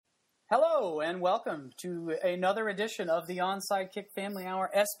Hello and welcome to another edition of the Onside Kick Family Hour,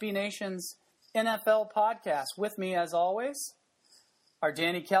 SB Nation's NFL podcast. With me, as always, are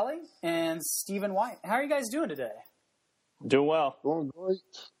Danny Kelly and Stephen White. How are you guys doing today? Doing well. Doing great.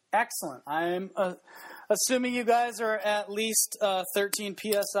 Excellent. I'm assuming you guys are at least 13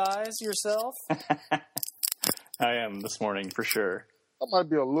 PSIs yourself. I am this morning for sure. I might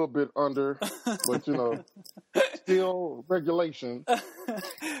be a little bit under, but still regulation.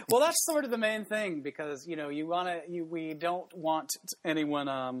 Well, that's sort of the main thing because we don't want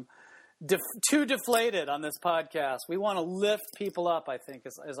anyone too deflated on this podcast. We want to lift people up, I think,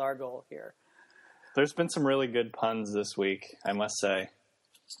 is our goal here. There's been some really good puns this week, I must say,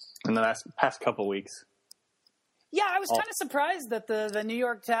 in the past couple weeks. Yeah, I was kind of surprised that the New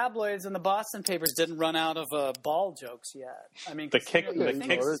York tabloids and the Boston papers didn't run out of ball jokes yet. I mean, the kick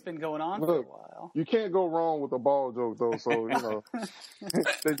has been going on for a while. You can't go wrong with a ball joke, though. So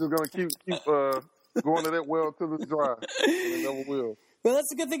they're just gonna keep going to that well till it's dry. They never will. Well, that's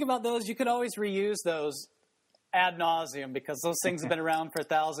the good thing about those. You can always reuse those ad nauseum because those things have been around for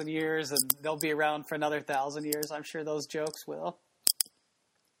 1,000 years, and they'll be around for another 1,000 years. I'm sure those jokes will.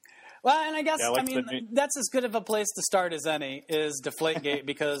 Well, and I guess, that's as good of a place to start as any, is DeflateGate,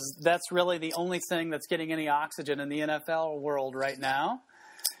 because that's really the only thing that's getting any oxygen in the NFL world right now.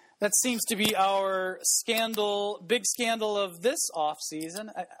 That seems to be our big scandal of this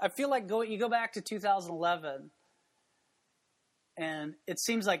offseason. I feel like you go back to 2011, and it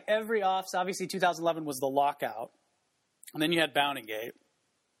seems like every obviously 2011 was the lockout, and then you had Bountygate,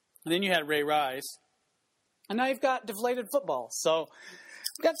 and then you had Ray Rice, and now you've got deflated football. So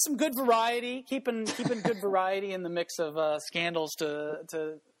got some good variety, keeping good variety in the mix of scandals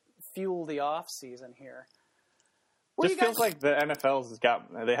to fuel the off season here. Just feels like the NFL's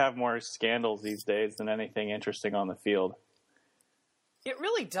they have more scandals these days than anything interesting on the field. It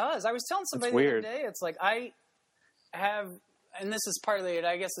really does. I was telling somebody the other day, it's like I have, and this is partly it.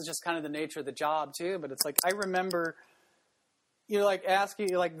 I guess it's just kind of the nature of the job too. But it's like I remember. You're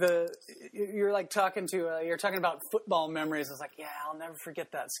talking about football memories. It's like, yeah, I'll never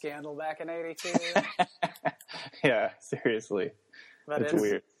forget that scandal back in '82. Yeah, seriously. But it's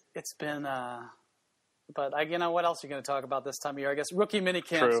weird. It's been, but what else are you going to talk about this time of year? I guess rookie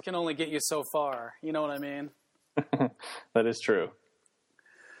minicamps can only get you so far. You know what I mean? That is true.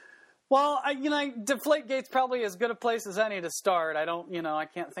 Well, DeflateGate's probably as good a place as any to start. I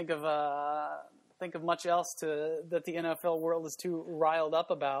can't think of much else that the NFL world is too riled up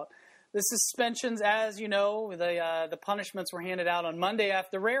about. The suspensions, as you know, the punishments were handed out on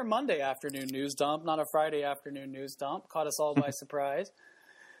the rare Monday afternoon news dump, not a Friday afternoon news dump. Caught us all by surprise.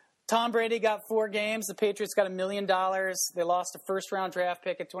 Tom Brady got 4 games. The Patriots got $1 million. They lost a first-round draft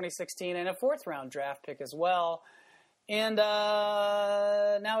pick in 2016 and a fourth-round draft pick as well. And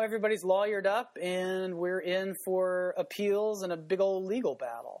now everybody's lawyered up, and we're in for appeals and a big old legal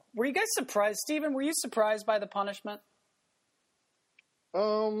battle. Were you guys surprised, Stephen? Were you surprised by the punishment?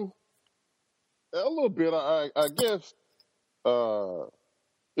 A little bit. I guess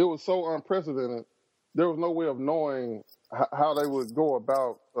it was so unprecedented. There was no way of knowing how they would go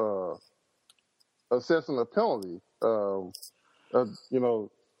about assessing a penalty. $1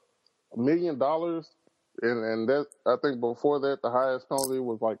 million. And that, I think before that, the highest penalty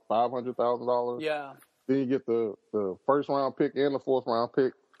was like $500,000. Yeah. Then you get the first round pick and the fourth round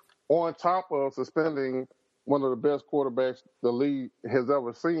pick on top of suspending one of the best quarterbacks the league has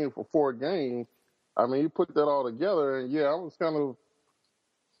ever seen for 4 games. I mean, you put that all together, and yeah, I was kind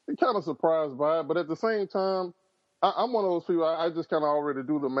of surprised by it. But at the same time, I'm one of those people. I just kind of already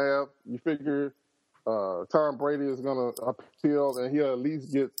do the math. You figure Tom Brady is going to appeal, and he'll at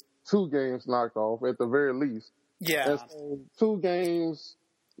least get 2 games knocked off at the very least. Yeah. And so 2 games,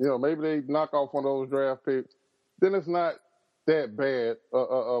 maybe they knock off one of those draft picks. Then it's not that bad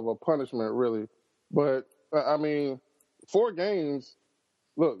of a punishment, really. But, 4 games,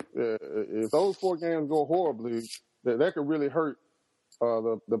 look, if those 4 games go horribly, that could really hurt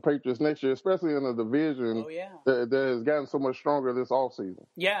the Patriots next year, especially in a division that has gotten so much stronger this offseason.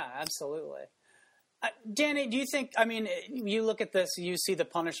 Yeah, absolutely. Danny, do you think, you look at this, you see the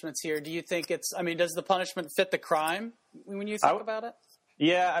punishments here. Do you think does the punishment fit the crime when you think about it?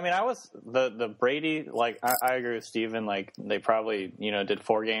 Yeah, I was the Brady, I agree with Steven, they probably, did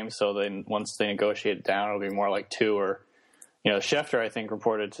 4 games. So then once they negotiate it down, it'll be more like 2 or, Schefter, I think,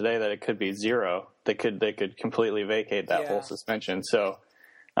 reported today that it could be 0. They could completely vacate that whole suspension. So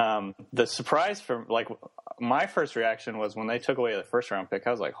the surprise from my first reaction was when they took away the first round pick, I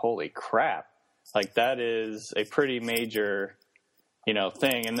was like, holy crap. That is a pretty major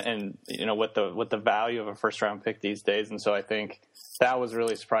thing, and with the value of a first round pick these days. And so I think that was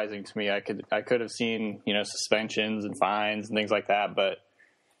really surprising to me. I could have seen, suspensions and fines and things like that, but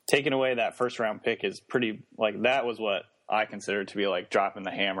taking away that first round pick is pretty, like, that was what I considered to be like dropping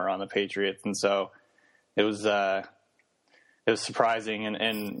the hammer on the Patriots. And so it was surprising.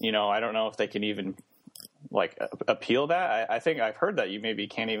 And I don't know if they can even like appeal that. I think I've heard that you maybe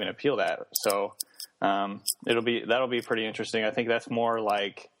can't even appeal that. So that'll be pretty interesting. I think that's more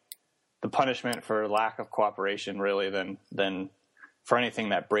like the punishment for lack of cooperation really than for anything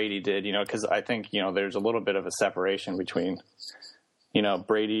that Brady did, because I think, there's a little bit of a separation between,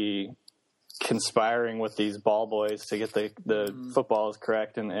 Brady conspiring with these ball boys to get the footballs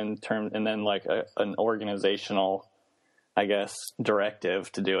correct and then like an organizational, I guess,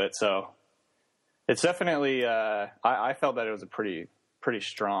 directive to do it. So it's definitely, I felt that it was a pretty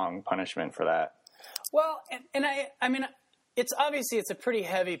strong punishment for that. Well, and I mean, it's a pretty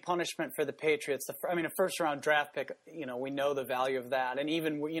heavy punishment for the Patriots. A first round draft pick, we know the value of that. And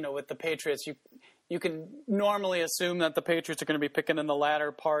even, with the Patriots, you can normally assume that the Patriots are going to be picking in the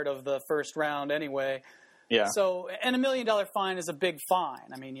latter part of the first round anyway. Yeah. So, and $1 million fine is a big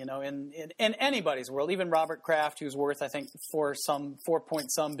fine. I mean, in anybody's world, even Robert Kraft, who's worth, I think, $4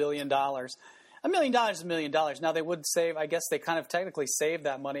 point some billion. $1 million is $1 million. Now they would save, I guess they kind of technically saved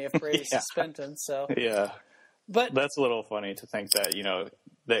that money if Brady's suspended. So yeah, but that's a little funny to think that,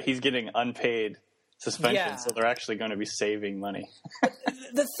 that he's getting unpaid suspension. So they're actually going to be saving money.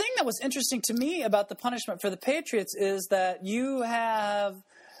 The thing that was interesting to me about the punishment for the Patriots is that you have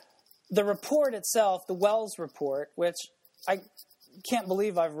the report itself, the Wells report, which I can't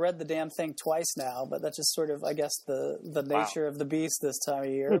believe I've read the damn thing twice now, but that's just sort of, I guess, the nature of the beast this time of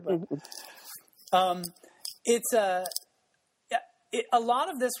year. But it's a lot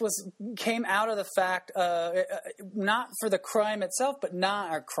of this came out of the fact, not for the crime itself, but not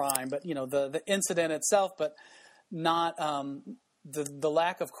our crime, but the incident itself, but not the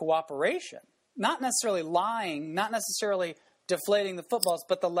lack of cooperation, not necessarily lying, not necessarily deflating the footballs,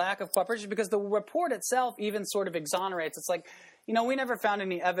 but the lack of cooperation, because the report itself even sort of exonerates. It's like, we never found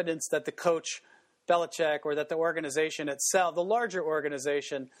any evidence that the coach Belichick or that the organization itself, the larger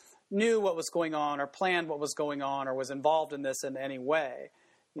organization, knew what was going on or planned what was going on or was involved in this in any way.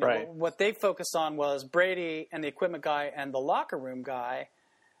 Right. What they focused on was Brady and the equipment guy and the locker room guy.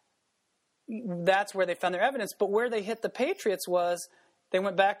 That's where they found their evidence. But where they hit the Patriots was they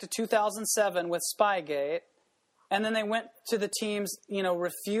went back to 2007 with Spygate, and then they went to the team's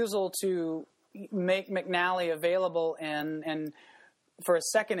refusal to make McNally available and for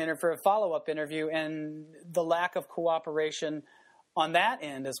a follow-up interview, and the lack of cooperation on that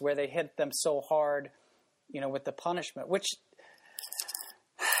end is where they hit them so hard, with the punishment, which,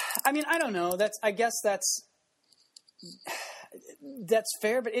 I mean, I don't know. I guess that's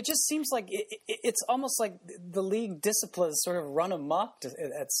fair, but it just seems like it's almost like the league discipline sort of run amok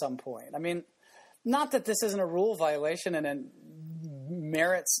at some point. I mean, not that this isn't a rule violation and it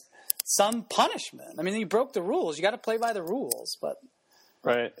merits some punishment. I mean, you broke the rules. You got to play by the rules, but.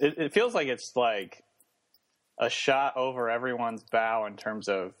 Right. It feels like it's like a shot over everyone's bow in terms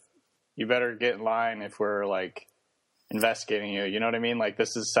of you better get in line if we're like investigating you. You know what I mean? Like,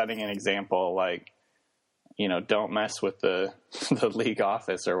 this is setting an example, like, don't mess with the league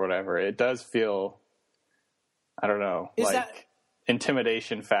office or whatever. It does feel, I don't know,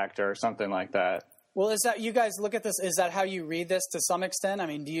 intimidation factor or something like that. Well, is that, you guys look at this, is that how you read this to some extent? I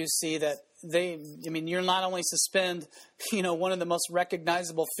mean, do you see that you're not only suspend, one of the most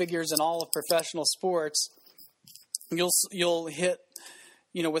recognizable figures in all of professional sports, you'll hit,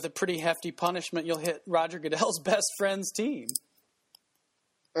 with a pretty hefty punishment, you'll hit Roger Goodell's best friend's team.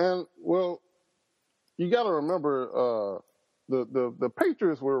 And, well, you got to remember, the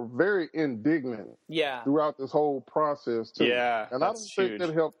Patriots were very indignant throughout this whole process, too. Yeah, and I don't think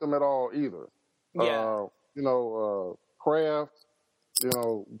that helped them at all either. Yeah. Kraft,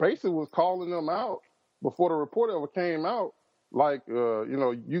 basically was calling them out before the report ever came out. Like,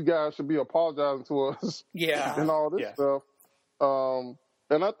 you guys should be apologizing to us. Yeah. And all this stuff.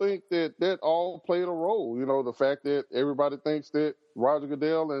 And I think that all played a role. The fact that everybody thinks that Roger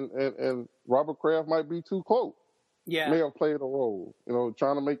Goodell and Robert Kraft might be too close. Yeah. May have played a role.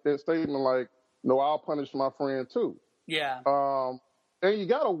 Trying to make that statement like, no, I'll punish my friend too. Yeah. And you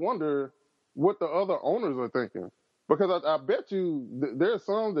got to wonder what the other owners are thinking. Because I bet you there's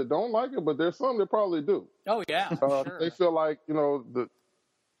some that don't like it, but there's some that probably do. Oh, yeah. Sure. They feel like, the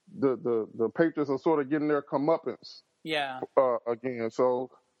Patriots are sort of getting their comeuppance. Yeah. Again. So,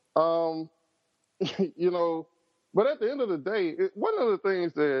 but at the end of the day, one of the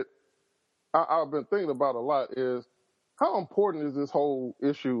things that I've been thinking about a lot is how important is this whole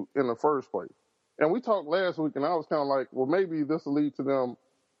issue in the first place? And we talked last week, and I was kind of like, well, maybe this will lead to them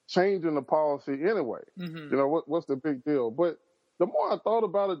changing the policy anyway. Mm-hmm. You know, what's the big deal? But the more I thought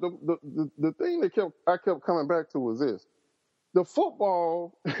about it, the thing that I kept coming back to was this: the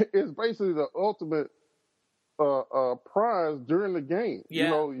football is basically the ultimate prize during the game. Yeah. You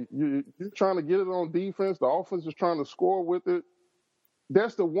know, you're trying to get it on defense. The offense is trying to score with it.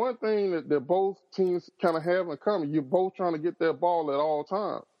 That's the one thing that both teams kind of have in common. You're both trying to get that ball at all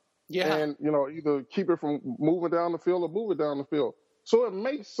times. Yeah. And, you know, either keep it from moving down the field or move it down the field. So it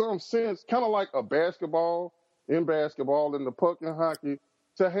makes some sense, kind of like a basketball and the puck in hockey,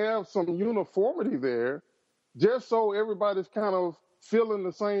 to have some uniformity there just so everybody's kind of feeling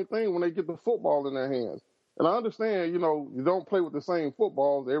the same thing when they get the football in their hands. And I understand, you know, you don't play with the same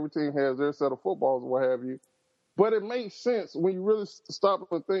footballs. Every team has their set of footballs or what have you. But it makes sense when you really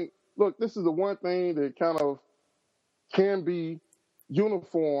stop and think, look, this is the one thing that kind of can be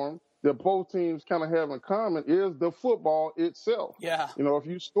uniform that both teams kind of have in common is the football itself. Yeah. You know, if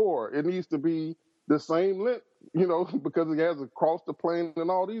you score, it needs to be the same length, you know, because it has across the plane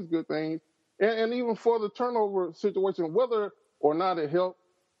and all these good things. And even for the turnover situation, whether or not it helped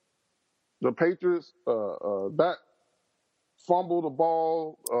the Patriots not fumble the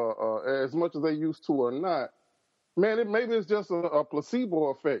ball as much as they used to or not, man, maybe it's just a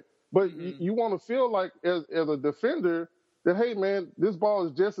placebo effect. But you want to feel like, as a defender, that, hey, man, this ball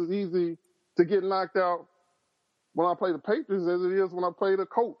is just as easy to get knocked out when I play the Patriots as it is when I play the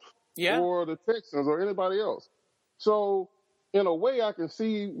Colts or the Texans or anybody else. So, in a way, I can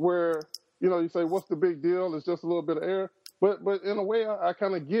see where, you know, you say, what's the big deal? It's just a little bit of air. But in a way, I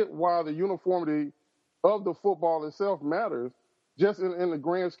kind of get why the uniformity of the football itself matters, just in the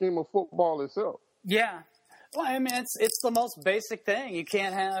grand scheme of football itself. Yeah. Well, I mean, it's the most basic thing. You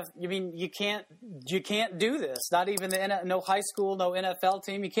can't have. I mean, you can't do this. Not even no high school, no NFL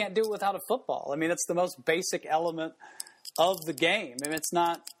team. You can't do it without a football. I mean, it's the most basic element of the game. I mean, it's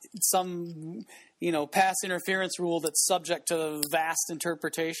not some, you know, pass interference rule that's subject to vast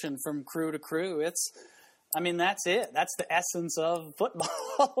interpretation from crew to crew. I mean, that's it. That's the essence of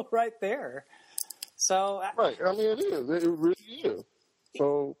football right there. So right. I mean, it is. It really is.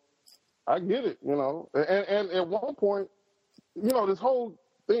 So I get it, you know. And at one point, you know, this whole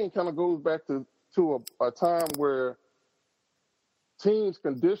thing kind of goes back to a time where teams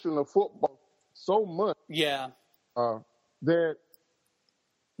conditioned the football so much that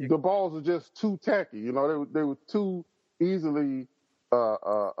the balls are just too tacky. You know, they were too easily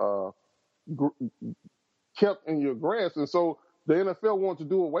kept in your grasp. And so the NFL wanted to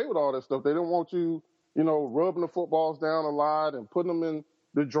do away with all that stuff. They didn't want you, you know, rubbing the footballs down a lot and putting them in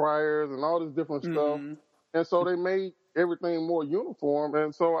the dryers and all this different stuff. And so they made everything more uniform.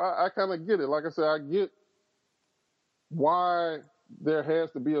 And so I kind of get it. Like I said, I get why there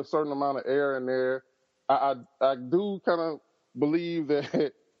has to be a certain amount of air in there. I do kind of believe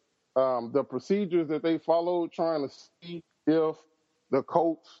that the procedures that they followed trying to see if the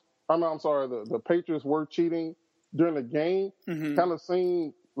the Patriots were cheating during the game kind of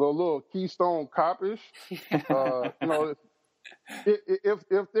seemed a little Keystone Cop-ish. You know,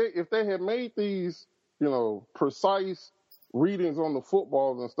 if they had made these, you know, precise readings on the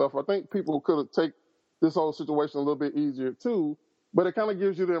footballs and stuff, I think people could have taken this whole situation a little bit easier too. But it kind of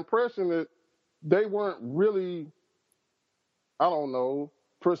gives you the impression that they weren't really, I don't know,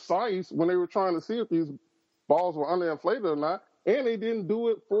 precise when they were trying to see if these balls were underinflated or not. And they didn't do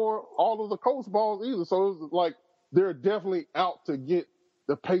it for all of the Colts balls either. So it was like they're definitely out to get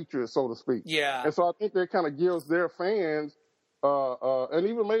the Patriots, so to speak. Yeah. And so I think that kind of gives their fans, and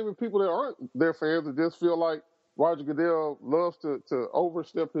even maybe people that aren't their fans that just feel like Roger Goodell loves to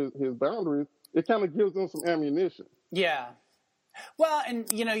overstep his boundaries, it kind of gives them some ammunition. Yeah. Well,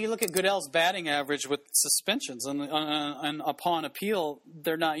 and, you know, you look at Goodell's batting average with suspensions, and upon appeal,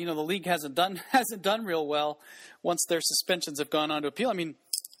 they're not, you know, the league hasn't done real well once their suspensions have gone on to appeal. I mean,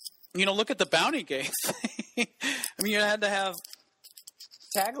 you know, look at the bounty gate. I mean, you had to have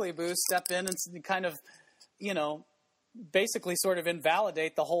Tagliabue step in and kind of, you know, basically sort of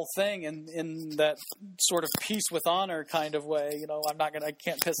invalidate the whole thing in that sort of peace with honor kind of way. You know, I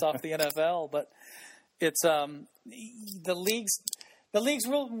can't piss off the NFL, but it's the league's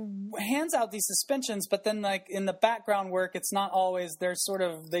rule hands out these suspensions, but then like in the background work, it's not always. They're sort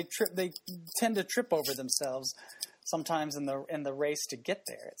of they tend to trip over themselves sometimes in the race to get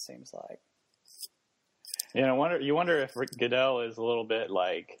there. It seems like. Yeah, you wonder if Goodell is a little bit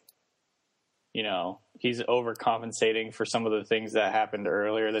like, you know, he's overcompensating for some of the things that happened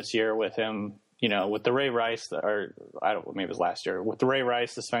earlier this year with him. You know, with the Ray Rice, or maybe it was last year, with the Ray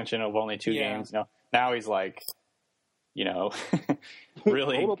Rice suspension of only 2 games. You know, now he's like,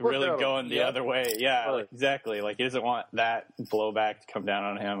 really going the Yeah. other way. Yeah, Right. like, exactly. Like, he doesn't want that blowback to come down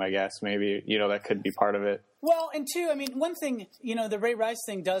on him, I guess. Maybe, that could be part of it. Well, and two, I mean, one thing, the Ray Rice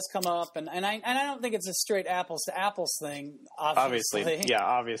thing does come up, and I don't think it's a straight apples to apples thing, obviously. Yeah,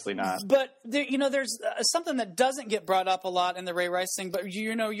 obviously not. But there's something that doesn't get brought up a lot in the Ray Rice thing. But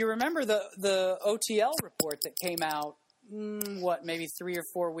you remember the OTL report that came out, maybe 3 or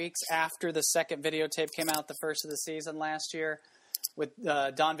 4 weeks after the second videotape came out, the first of the season last year, with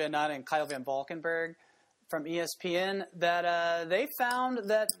Don Van Natta and Kyle Van Valkenburg from ESPN, that they found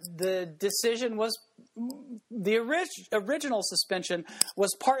that the decision was the original suspension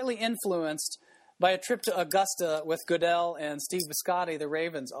was partly influenced by a trip to Augusta with Goodell and Steve Biscotti, the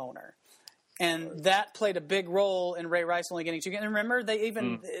Ravens owner. And that played a big role in Ray Rice only getting 2 games. And remember, they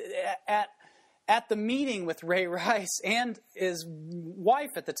even at the meeting with Ray Rice and his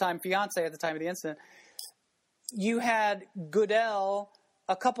wife at the time, fiance at the time of the incident, you had Goodell,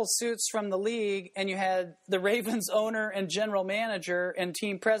 a couple suits from the league, and you had the Ravens owner and general manager and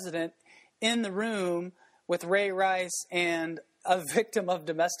team president in the room with Ray Rice and a victim of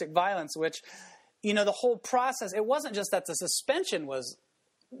domestic violence, which, the whole process, it wasn't just that the suspension was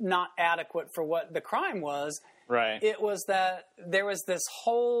not adequate for what the crime was. Right. It was that there was this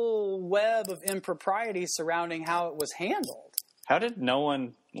whole web of impropriety surrounding how it was handled. How did no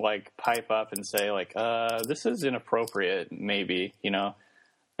one, pipe up and say, this is inappropriate, maybe,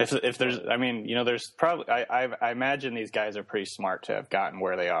 If there's, there's probably, I imagine these guys are pretty smart to have gotten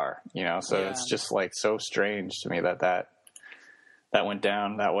where they are, so it's just so strange to me that went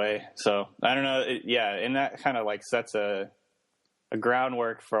down that way. So I don't know. And that kind of sets a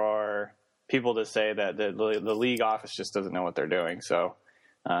groundwork for people to say that the league office just doesn't know what they're doing. So,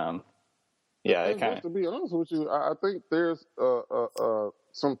 to be honest with you, I think there's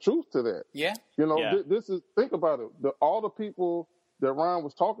some truth to that. Yeah. This is, think about it. All the people that Ryan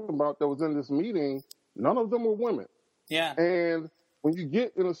was talking about that was in this meeting, none of them were women. Yeah. And when you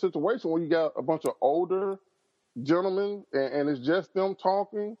get in a situation where you got a bunch of older gentlemen and it's just them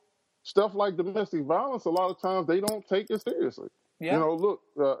talking, stuff like domestic violence, a lot of times they don't take it seriously. Yeah. Look,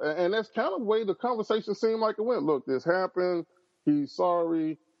 and that's kind of the way the conversation seemed like it went. Look, this happened. He's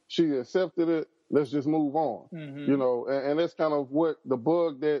sorry. She accepted it. Let's just move on. Mm-hmm. And that's kind of what the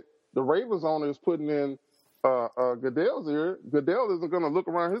bug that the Ravens owner is putting in Goodell's ear. Goodell isn't going to look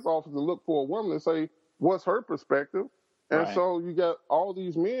around his office and look for a woman and say, what's her perspective? And so you got all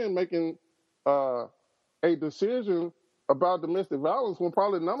these men making a decision about domestic violence when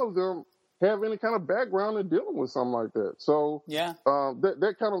probably none of them have any kind of background in dealing with something like that. So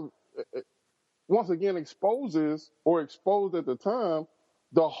that kind of, once again, exposed at the time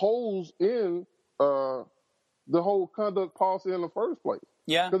the holes in the whole conduct policy in the first place.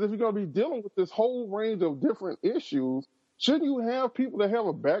 Yeah. Because if you're going to be dealing with this whole range of different issues, shouldn't you have people that have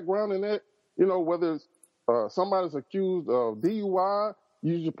a background in that? Whether it's somebody's accused of DUI,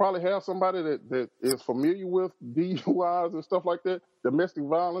 you should probably have somebody that is familiar with DUIs and stuff like that, domestic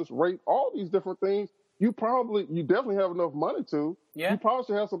violence, rape, all these different things. You definitely have enough money to. Yeah. You probably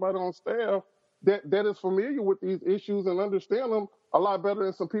should have somebody on staff that is familiar with these issues and understand them a lot better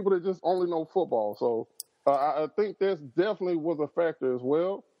than some people that just only know football. So I think that definitely was a factor as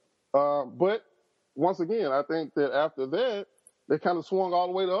well. But once again, I think that after that, they kind of swung all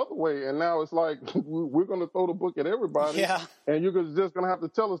the way the other way. And now it's like, we're going to throw the book at everybody. Yeah. And you're just going to have to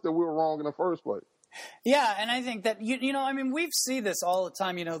tell us that we were wrong in the first place. Yeah, and I think that we see this all the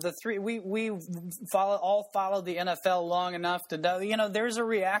time. We follow the NFL long enough to know. There's a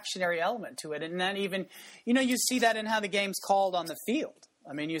reactionary element to it, and then even you see that in how the game's called on the field.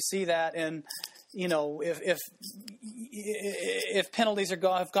 I mean, you see that in if penalties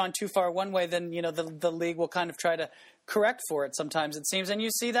have gone too far one way, then the league will kind of try to correct for it. Sometimes it seems, and you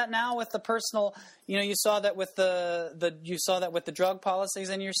see that now with the personal. You saw that with the drug policies,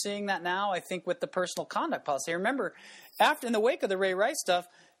 and you're seeing that now. I think with the personal conduct policy. Remember, in the wake of the Ray Rice stuff,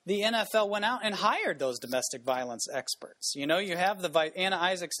 the NFL went out and hired those domestic violence experts. You have Anna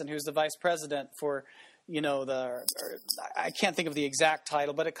Isaacson, who's the vice president for. I can't think of the exact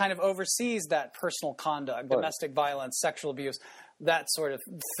title, but it kind of oversees that personal conduct, domestic violence, sexual abuse, that sort of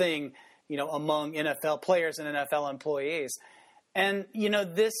thing, among NFL players and NFL employees. And,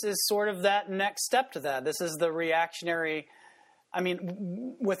 this is sort of that next step to that. This is the reactionary,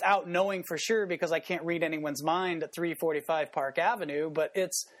 without knowing for sure, because I can't read anyone's mind at 345 Park Avenue, but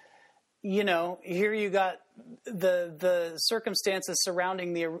it's, here you got the circumstances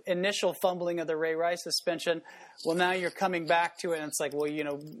surrounding the initial fumbling of the Ray Rice suspension. Well, now you're coming back to it, and it's like, well,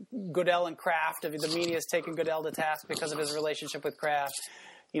 Goodell and Kraft, the media's taking Goodell to task because of his relationship with Kraft.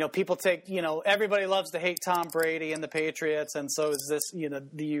 people take, everybody loves to hate Tom Brady and the Patriots, and so is this,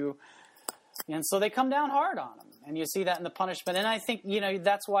 and so they come down hard on him, and you see that in the punishment. And I think,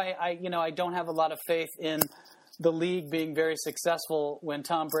 that's why I don't have a lot of faith in the league being very successful when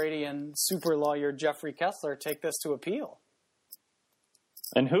Tom Brady and super lawyer Jeffrey Kessler take this to appeal.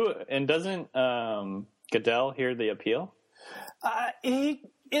 And doesn't Goodell hear the appeal? He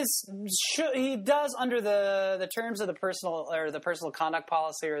does under the terms of the personal conduct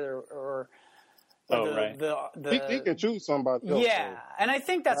policy he can choose somebody else. Yeah, and I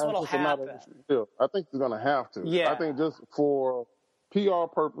think that's what'll happen. I think he's going to have to. Yeah. I think just for PR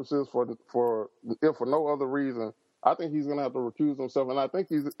purposes, for no other reason, I think he's going to have to recuse himself, and I think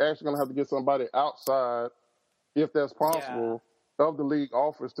he's actually going to have to get somebody outside, if that's possible, of the league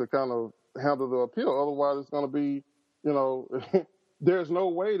office to kind of handle the appeal. Otherwise, it's going to be, there's no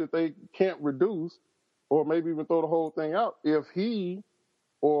way that they can't reduce or maybe even throw the whole thing out if he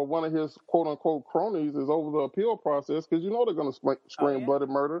or one of his quote-unquote cronies is over the appeal process, because they're going to scream bloody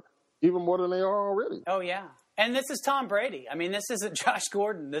murder even more than they are already. Oh, yeah. And this is Tom Brady. I mean, this isn't Josh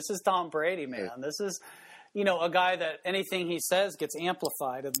Gordon. This is Tom Brady, man. Yeah. This is, a guy that anything he says gets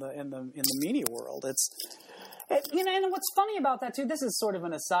amplified in the media world. And what's funny about that, too, this is sort of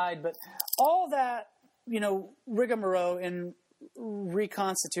an aside, but all that, rigmarole in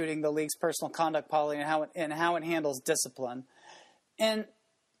reconstituting the league's personal conduct policy and how it handles discipline. And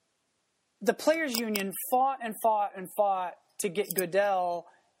the players' union fought and fought and fought to get Goodell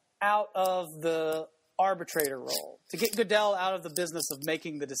out of the arbitrator role, to get Goodell out of the business of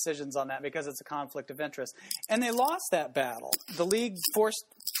making the decisions on that because it's a conflict of interest. And they lost that battle. The league forced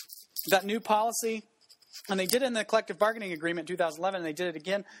that new policy, and they did it in the collective bargaining agreement in 2011, and they did it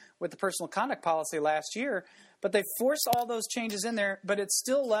again with the personal conduct policy last year. But they forced all those changes in there, but it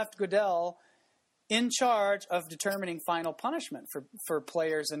still left Goodell in charge of determining final punishment for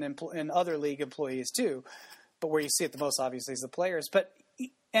players and other league employees too. But where you see it the most obviously is the players.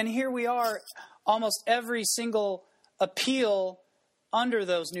 And here we are, almost every single appeal under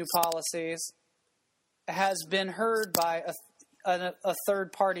those new policies has been heard by a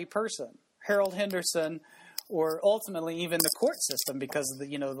third-party person, Harold Henderson, or ultimately even the court system, because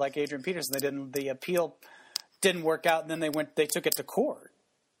like Adrian Peterson, the appeal didn't work out, and then they took it to court.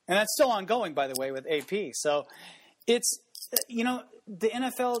 And that's still ongoing, by the way, with AP. So it's, the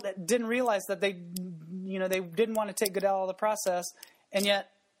NFL didn't realize that they didn't want to take Goodell out of the process, and yet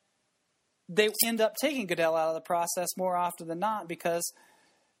they end up taking Goodell out of the process more often than not because,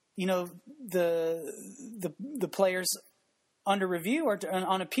 the players under review or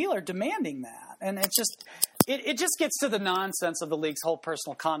on appeal are demanding that. And it just gets to the nonsense of the league's whole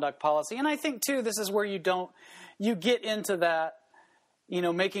personal conduct policy. And I think, too, this is where you get into that,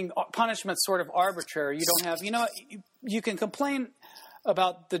 making punishments sort of arbitrary. You don't have, you can complain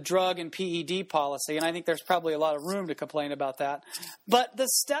about the drug and PED policy, and I think there's probably a lot of room to complain about that. But the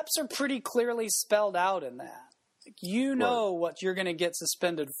steps are pretty clearly spelled out in that. Right. What you're going to get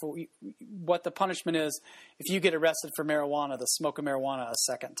suspended for, what the punishment is if you get arrested for marijuana, the smoke of marijuana a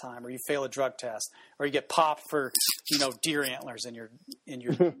second time, or you fail a drug test, or you get popped for, deer antlers in your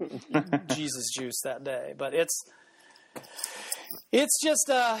Jesus juice that day. But it's just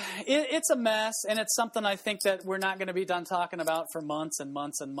it's a mess, and it's something I think that we're not going to be done talking about for months and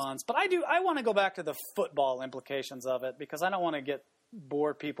months and months. But I want to go back to the football implications of it, because I don't want to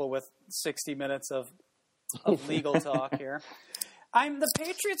bore people with 60 minutes of legal talk here. I'm the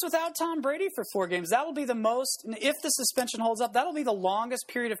Patriots without Tom Brady for 4 games. That'll be the most, if the suspension holds up, that'll be the longest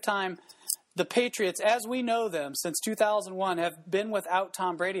period of time the Patriots, as we know them, since 2001, have been without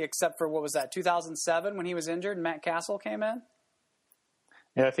Tom Brady, except for, 2007 when he was injured and Matt Castle came in?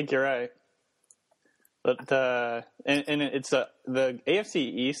 Yeah, I think you're right. But the AFC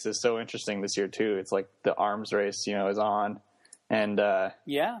East is so interesting this year too. It's like the arms race, is on, and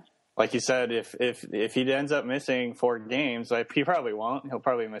like you said, if he ends up missing 4 games, he probably won't. He'll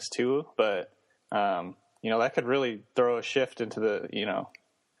probably miss 2, but that could really throw a shift into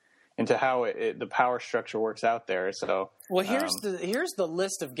into how the power structure works out there. So, here's the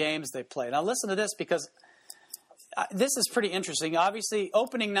list of games they play. Now listen to this, because this is pretty interesting. Obviously,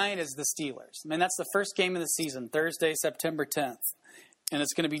 opening night is the Steelers. I mean, that's the first game of the season, Thursday, September 10th. And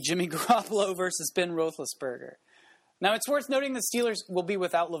it's going to be Jimmy Garoppolo versus Ben Roethlisberger. Now, it's worth noting the Steelers will be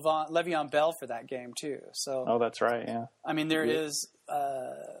without Le'Veon Bell for that game, too. So, that's right, yeah. I mean, there is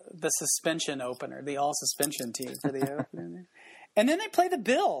the suspension opener, the all-suspension team for the opener. And then they play the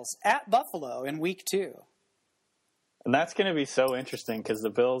Bills at Buffalo in week 2. And that's going to be so interesting because the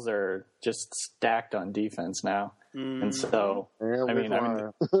Bills are just stacked on defense now. Mm. And so,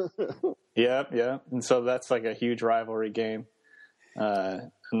 yep. And so that's like a huge rivalry game.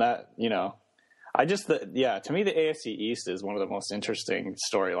 And that, to me, the AFC East is one of the most interesting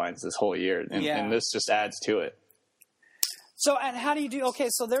storylines this whole year. And this just adds to it. So, and how do you do? Okay,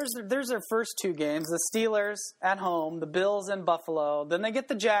 so there's their first two games: the Steelers at home, the Bills in Buffalo. Then they get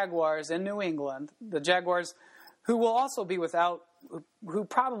the Jaguars in New England. The Jaguars, who will also be without, who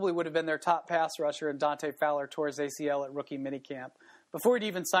probably would have been their top pass rusher, and Dante Fowler tore his ACL at rookie minicamp before he'd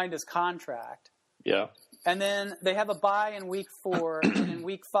even signed his contract. Yeah. And then they have a bye in week 4, and in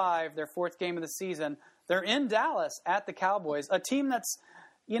week 5, their fourth game of the season, they're in Dallas at the Cowboys, a team that's,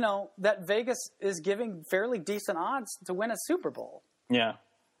 that Vegas is giving fairly decent odds to win a Super Bowl. Yeah.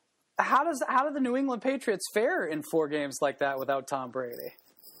 How do the New England Patriots fare in 4 games like that without Tom Brady?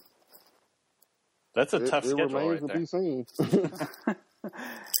 That's a tough schedule remains right to there. be seen.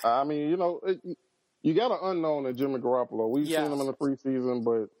 I mean, you got an unknown in Jimmy Garoppolo. We've seen him in the preseason,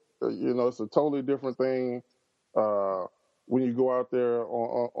 but it's a totally different thing when you go out there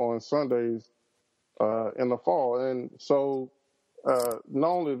on Sundays in the fall. And so not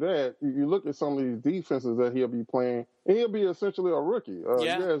only that, you look at some of these defenses that he'll be playing, and he'll be essentially a rookie.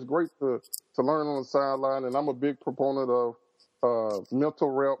 It's great to learn on the sideline, and I'm a big proponent of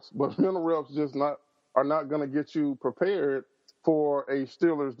mental reps, but mental reps are not going to get you prepared for a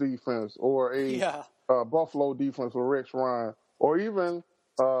Steelers defense or a Buffalo defense with Rex Ryan, or even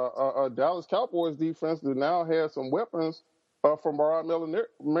a Dallas Cowboys defense that now has some weapons from Rod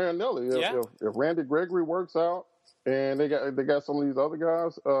Marinelli. If Randy Gregory works out, and they got some of these other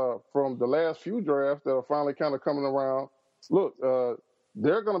guys from the last few drafts that are finally kind of coming around. Look,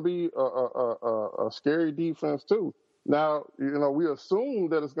 they're going to be a scary defense too. Now, we assume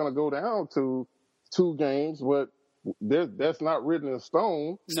that it's going to go down to 2 games, but that's not written in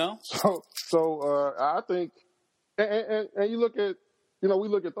stone. No. So I think, and you look at, we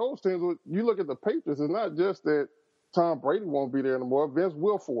look at those teams. You look at the Patriots. It's not just that Tom Brady won't be there anymore. Vince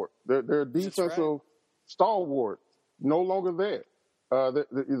Wilfork, their defensive stalwart, no longer there.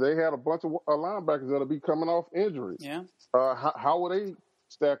 They had a bunch of linebackers that'll be coming off injury. Yeah. How will they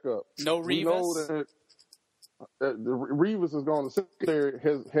stack up? No Revis. We know that Revis is going to sit there,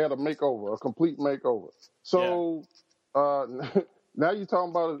 has had a makeover, a complete makeover. So now you're talking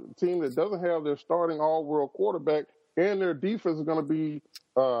about a team that doesn't have their starting all-world quarterback, and their defense is going to be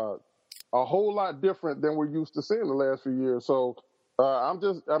a whole lot different than we're used to seeing the last few years. So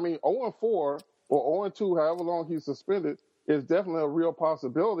 0-4 or 0-2, however long he's suspended, is definitely a real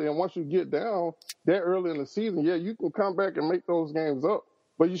possibility. And once you get down that early in the season, you can come back and make those games up.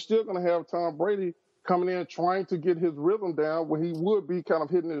 But you're still going to have Tom Brady coming in trying to get his rhythm down when he would be kind of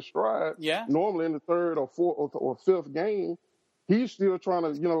hitting his stride. Yeah. Normally in the 3rd or 4th or 5th game, he's still trying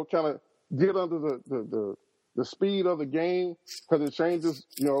to, kind of get under the speed of the game, because it changes,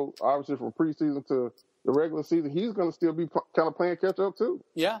 obviously from preseason to the regular season. He's going to still be kind of playing catch up too.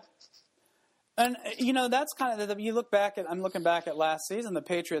 Yeah. And, that's kind of, I'm looking back at last season. The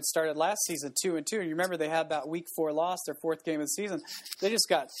Patriots started last season 2-2. And you remember they had that week 4 loss, their 4th game of the season. They just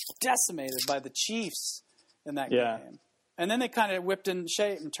got decimated by the Chiefs in that game. And then they kind of whipped in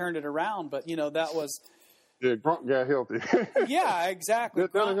shape and turned it around. But, that was. Yeah, Gronk got healthy. Yeah, exactly.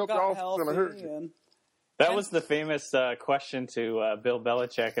 Gronk got healthy. That was the famous question to Bill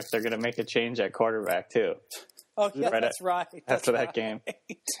Belichick if they're going to make a change at quarterback, too. Oh, yeah, that's right. After that game.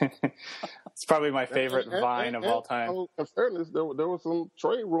 It's probably my favorite vine of all time. In fairness, there were some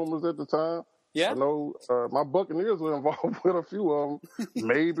trade rumors at the time. Yeah. I know my Buccaneers were involved with a few of them,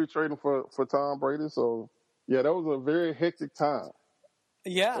 maybe trading for Tom Brady. So, that was a very hectic time.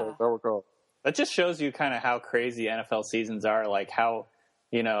 Yeah. I recall. That just shows you kind of how crazy NFL seasons are, like how,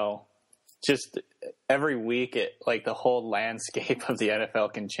 just every week the whole landscape of the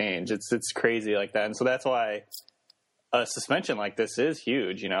NFL can change. It's crazy like that. And so that's why a suspension like this is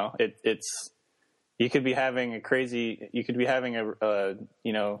huge. It's you could be having a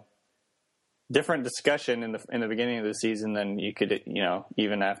different discussion in the beginning of the season than you could,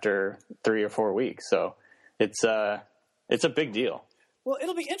 even after 3 or 4 weeks. So it's a big deal. Well,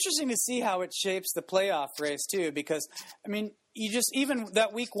 it'll be interesting to see how it shapes the playoff race too, because even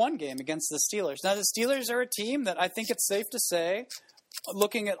that week 1 game against the Steelers. Now the Steelers are a team that I think it's safe to say,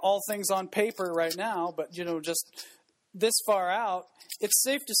 looking at all things on paper right now, but just this far out, it's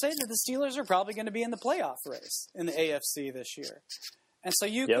safe to say that the Steelers are probably going to be in the playoff race in the AFC this year. And so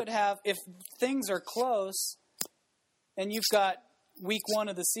you could have, if things are close and you've got week 1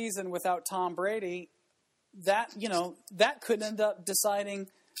 of the season without Tom Brady, that could end up deciding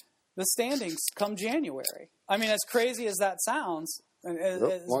the standings come January. I mean, as crazy as that sounds, and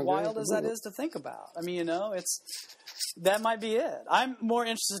as wild as that is to think about. I mean, that might be it. I'm more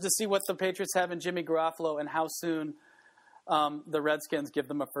interested to see what the Patriots have in Jimmy Garoppolo and how soon the Redskins give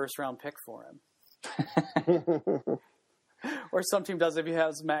them a first-round pick for him. Or some team does if he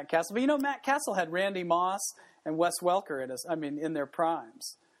has Matt Castle. But, Matt Castle had Randy Moss and Wes Welker in their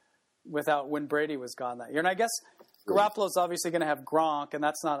primes when Brady was gone that year. And I guess Garoppolo's obviously going to have Gronk, and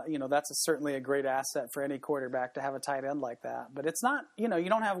that's not, certainly a great asset for any quarterback to have a tight end like that. But it's not, you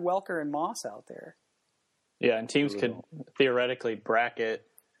don't have Welker and Moss out there. Yeah, and teams could theoretically bracket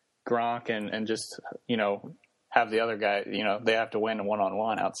Gronk and just, have the other guy, they have to win a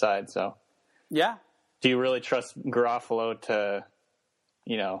one-on-one outside. So, yeah. Do you really trust Garoppolo to,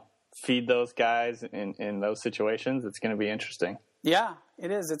 feed those guys in those situations? It's going to be interesting. Yeah,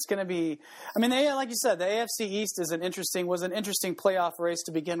 it is. It's going to be. I mean, like you said, the AFC East was an interesting playoff race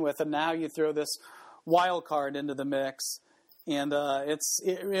to begin with, and now you throw this wild card into the mix, and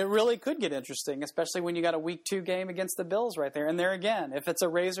it really could get interesting, especially when you got a Week 2 game against the Bills right there. And there again, if it's a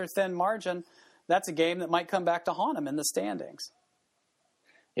razor thin margin, that's a game that might come back to haunt them in the standings.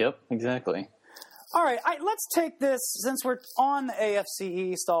 Yep, exactly. All right, let's take this, since we're on the AFC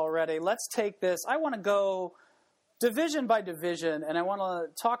East already, let's take this. I want to go division by division, and I want to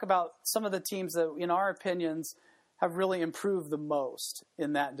talk about some of the teams that, in our opinions, have really improved the most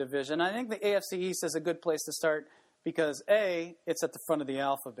in that division. I think the AFC East is a good place to start because, A, it's at the front of the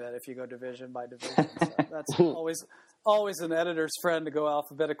alphabet if you go division by division. So that's always an editor's friend to go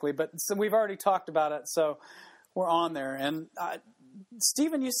alphabetically, but so we've already talked about it, so we're on there. And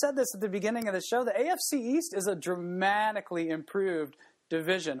Stephen, you said this at the beginning of the show. The AFC East is a dramatically improved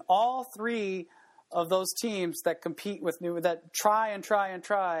division. All three of those teams that compete with that try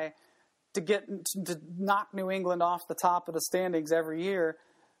to knock New England off the top of the standings every year,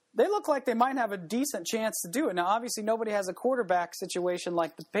 they look like they might have a decent chance to do it. Now, obviously, nobody has a quarterback situation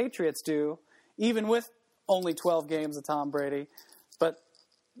like the Patriots do, even with only 12 games of Tom Brady. But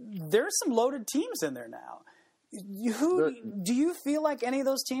there's some loaded teams in there now. Do you feel like any of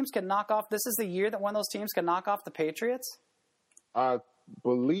those teams can knock off? This is the year that one of those teams can knock off the Patriots? I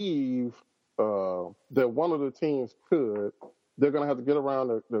believe that one of the teams could. They're going to have to get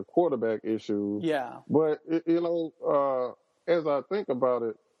around the quarterback issue. Yeah. But, as I think about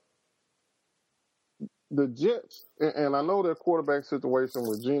it, the Jets, and I know their quarterback situation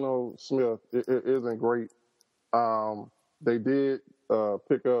with Geno Smith isn't great. They did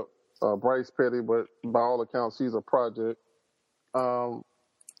pick up Bryce Petty, but by all accounts, he's a project.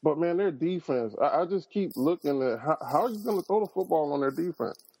 But, man, their defense, I just keep looking at how are you going to throw the football on their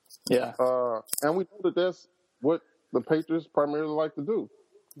defense? Yeah. And we know that's what the Patriots primarily like to do.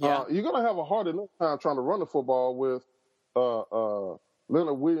 Yeah. You're going to have a hard enough time trying to run the football with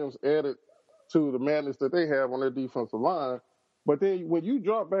Leonard Williams added to the madness that they have on their defensive line. But then when you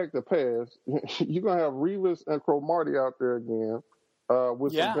drop back the pass, you're going to have Revis and Cromartie out there again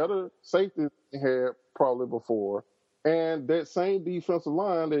with some better safety they had probably before. And that same defensive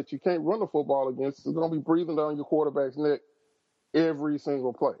line that you can't run the football against is going to be breathing down your quarterback's neck every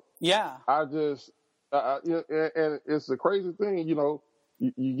single play. Yeah. And it's the crazy thing,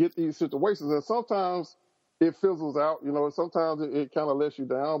 you get these situations and sometimes it fizzles out, sometimes it kind of lets you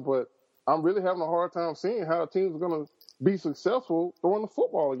down, but I'm really having a hard time seeing how a team's going to be successful throwing the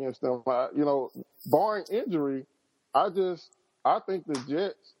football against them. Barring injury, I think the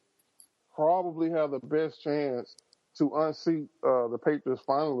Jets probably have the best chance to unseat the Patriots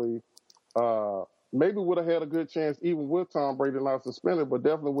finally. Maybe would have had a good chance even with Tom Brady not suspended, but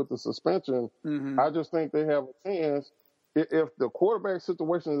definitely with the suspension, I just think they have a chance. If the quarterback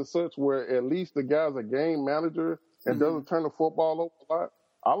situation is such where at least the guy's a game manager and doesn't turn the football over a lot,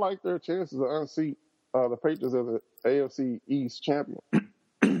 I like their chances to unseat the Patriots as the AFC East champion.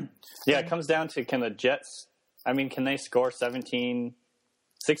 Yeah, it comes down to can they score 16,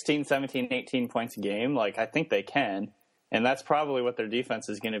 17, 18 points a game? Like, I think they can. And that's probably what their defense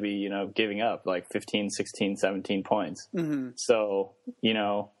is going to be, giving up, like 15, 16, 17 points. Mm-hmm. So,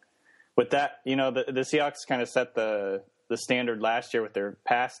 with that, the Seahawks kind of set the standard last year with their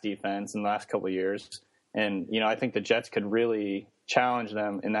pass defense in the last couple of years. And, I think the Jets could really challenge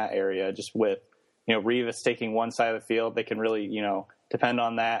them in that area just with, Revis taking one side of the field. They can really, depend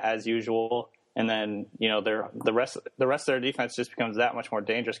on that as usual. And then, the rest of their defense just becomes that much more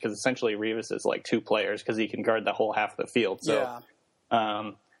dangerous because essentially Revis is like two players because he can guard the whole half of the field. So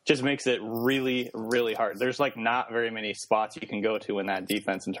just makes it really, really hard. There's like not very many spots you can go to in that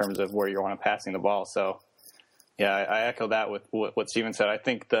defense in terms of where you want to passing the ball. So, yeah, I echo that with what Steven said. I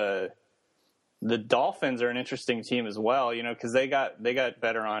think the Dolphins are an interesting team as well, because they got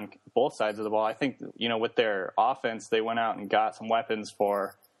better on both sides of the ball. I think, with their offense, they went out and got some weapons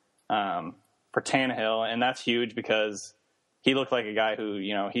for Tannehill, and that's huge because he looked like a guy who,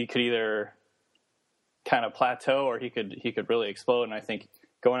 he could either kind of plateau, or he could really explode. And I think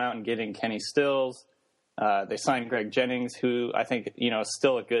going out and getting Kenny Stills, they signed Greg Jennings, who I think is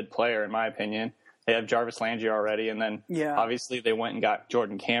still a good player in my opinion. They have Jarvis Landry already, and then obviously they went and got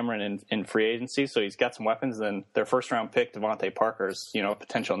Jordan Cameron in free agency, so he's got some weapons. Then their first-round pick, Devontae Parker's, a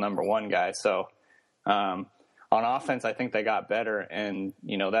potential number one guy. So on offense, I think they got better, and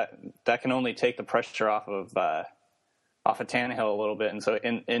that can only take the pressure off of Tannehill a little bit. And so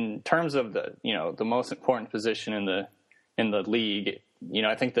in terms of the most important position in the league,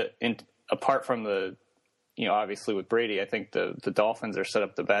 I think that apart from the obviously with Brady, I think the Dolphins are set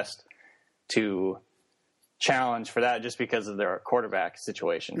up the best to challenge for that just because of their quarterback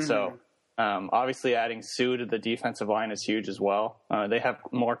situation. Mm-hmm. So obviously adding Sue to the defensive line is huge as well. They have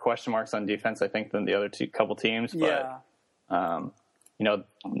more question marks on defense, I think, than the other couple teams. But,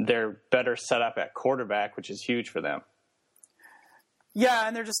 they're better set up at quarterback, which is huge for them. Yeah,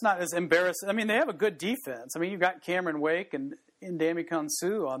 and they're just not as embarrassed. I mean, they have a good defense. I mean, you've got Cameron Wake and Ndamukong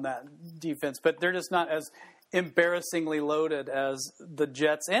Suh on that defense, but they're just not as embarrassingly loaded as the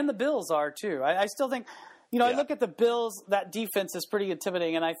Jets and the Bills are too. I still think, I look at the Bills, that defense is pretty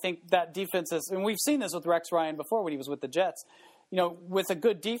intimidating, and I think that defense is, and we've seen this with Rex Ryan before when he was with the Jets, with a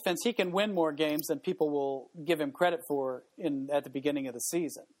good defense, he can win more games than people will give him credit for at the beginning of the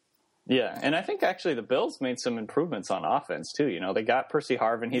season. Yeah, and I think actually the Bills made some improvements on offense too. They got Percy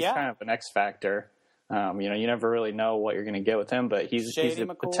Harvin. He's kind of an X factor. You never really know what you're going to get with him, but he's a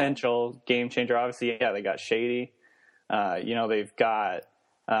potential game changer. Obviously, they got Shady. They've got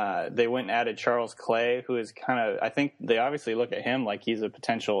they went and added Charles Clay, who is kind of, I think they obviously look at him like he's a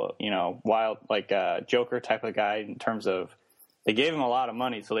potential, wild, like Joker type of guy in terms of they gave him a lot of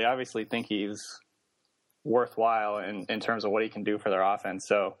money, so they obviously think he's worthwhile in terms of what he can do for their offense.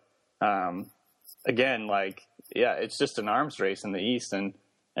 So again, it's just an arms race in the East,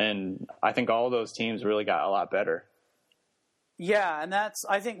 and I think all those teams really got a lot better. Yeah, and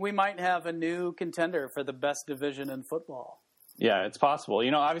I think we might have a new contender for the best division in football. Yeah, it's possible.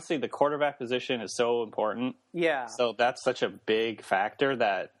 Obviously the quarterback position is so important. Yeah. So that's such a big factor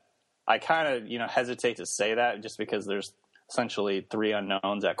that I kind of, hesitate to say that just because there's essentially 3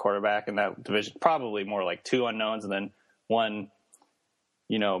 unknowns at quarterback in that division, probably more like 2 unknowns and then one,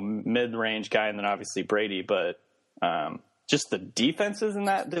 mid-range guy, and then obviously Brady. But just the defenses in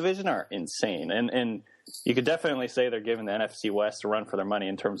that division are insane. And you could definitely say they're giving the NFC West a run for their money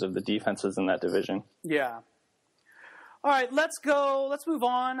in terms of the defenses in that division. Yeah. All right, let's move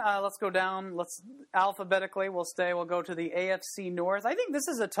on. Let's go down. Alphabetically, we'll go to the AFC North. I think this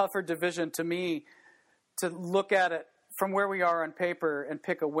is a tougher division to me to look at it from where we are on paper and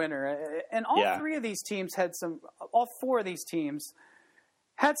pick a winner. And all 4 of these teams had some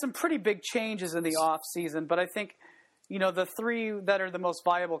pretty big changes in the off season, but I think, the 3 that are the most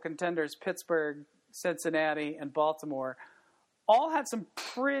viable contenders, Pittsburgh, Cincinnati, and Baltimore, all had some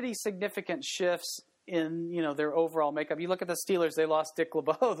pretty significant shifts in, their overall makeup. You look at the Steelers, they lost Dick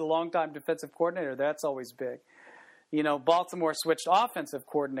LeBeau, the longtime defensive coordinator. That's always big. Baltimore switched offensive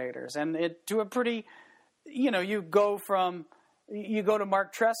coordinators, and to a pretty, you go to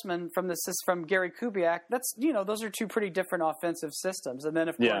Mark Trestman from Gary Kubiak. That's, those are 2 pretty different offensive systems. And then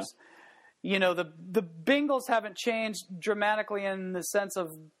of course, the Bengals haven't changed dramatically in the sense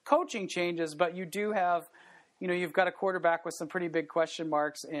of coaching changes, but you do have, you've got a quarterback with some pretty big question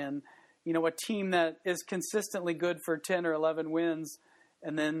marks and, a team that is consistently good for 10 or 11 wins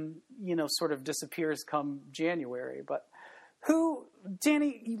and then, sort of disappears come January. But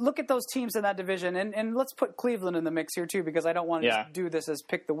Danny, look at those teams in that division, and let's put Cleveland in the mix here too, because I don't want to do this as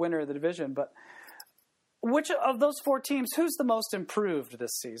pick the winner of the division. But which of those 4 teams, who's the most improved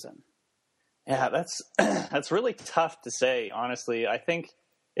this season? Yeah, that's really tough to say, honestly. I think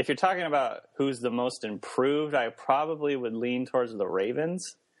if you're talking about who's the most improved, I probably would lean towards the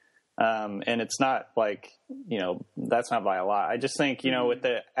Ravens. And it's not like, that's not by a lot. I just think, with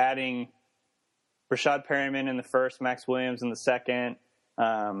the adding Rashad Perryman in the first, Max Williams in the second,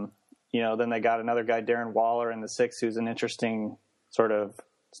 then they got another guy, Darren Waller, in the 6th, who's an interesting sort of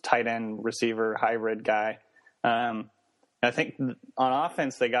tight end receiver hybrid guy. I think on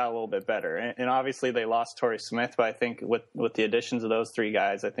offense, they got a little bit better. And obviously they lost Torrey Smith, but I think with the additions of those 3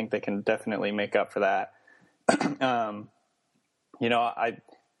 guys, I think they can definitely make up for that.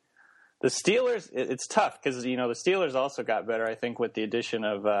 The Steelers, it's tough because, the Steelers also got better, I think, with the addition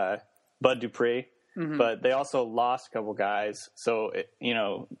of Bud Dupree. Mm-hmm. But they also lost a couple guys. So,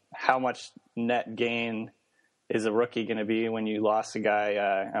 how much net gain is a rookie going to be when you lost a guy?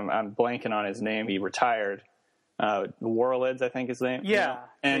 I'm blanking on his name. He retired. Warlids, I think his name. Yeah.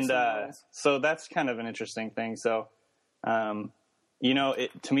 And so that's kind of an interesting thing. So,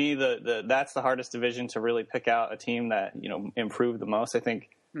 To me, that's the hardest division to really pick out a team that, improved the most. I think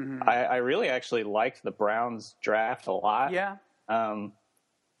I really actually liked the Browns draft a lot. Yeah.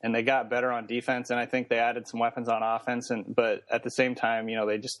 And they got better on defense, and I think they added some weapons on offense. But at the same time,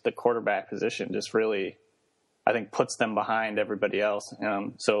 the quarterback position just really, I think, puts them behind everybody else.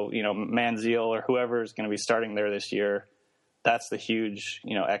 So, Manziel or whoever is going to be starting there this year, that's the huge,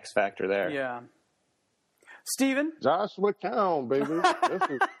 X factor there. Yeah. Steven? Josh McCown, baby.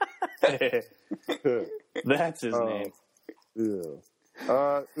 That's his name. Yeah.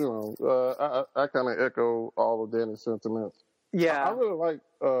 I kind of echo all of Danny's sentiments. Yeah. I really like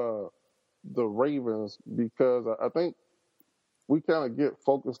the Ravens because I think we kind of get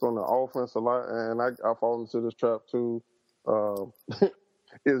focused on the offense a lot, and I fall into this trap too.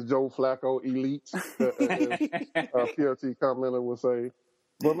 Is Joe Flacco elite, as PLT commenter would say.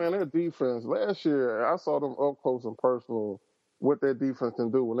 But, man, their defense, last year, I saw them up close and personal what their defense can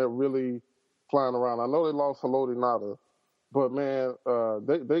do when they're really flying around. I know they lost Haloti Ngata, but, man,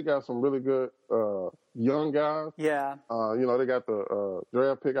 they got some really good young guys. Yeah. They got the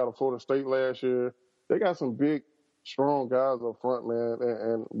draft pick out of Florida State last year. They got some big, strong guys up front, man.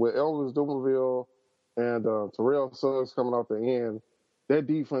 And with Elvis Dumerville and Terrell Suggs coming off the end, that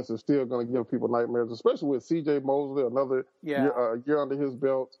defense is still going to give people nightmares, especially with C.J. Mosley, another year under his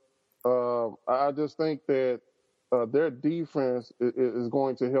belt. I just think that their defense is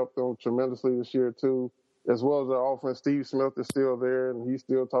going to help them tremendously this year, too, as well as their offense. Steve Smith is still there, and he's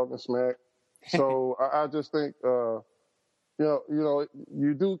still talking smack. So I just think, you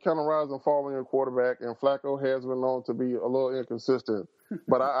do kind of rise and fall in your quarterback, and Flacco has been known to be a little inconsistent.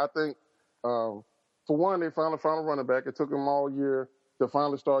 But I think, for one, they finally found a running back. It took them all year to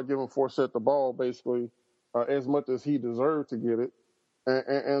finally start giving Forsett the ball, basically, as much as he deserved to get it.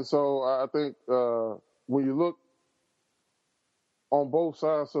 And so I think when you look on both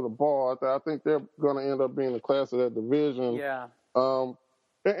sides of the ball, I think they're going to end up being the class of that division. Yeah. And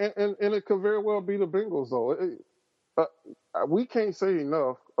it could very well be the Bengals, though. We can't say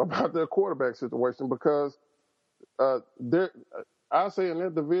enough about their quarterback situation because I say in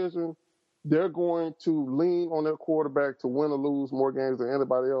that division, they're going to lean on their quarterback to win or lose more games than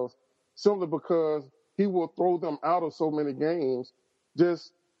anybody else, simply because he will throw them out of so many games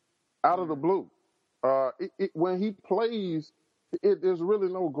just out of the blue. When he plays, there's really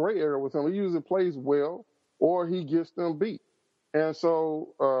no gray area with him. He usually plays well or he gets them beat. And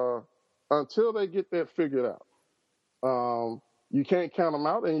so until they get that figured out, you can't count him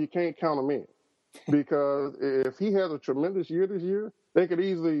out and you can't count him in. Because if he has a tremendous year this year, they could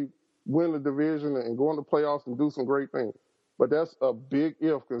easily win the division and go into playoffs and do some great things. But that's a big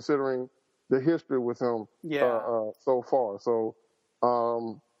if considering the history with him so far. So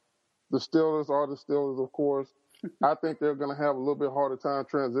the Steelers are the Steelers, of course. I think they're going to have a little bit harder time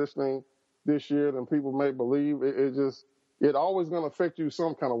transitioning this year than people may believe. It always going to affect you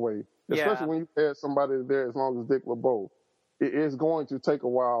some kind of way, especially when you add somebody there as long as Dick LeBeau. It's going to take a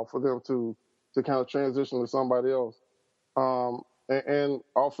while for them to kind of transition to somebody else. And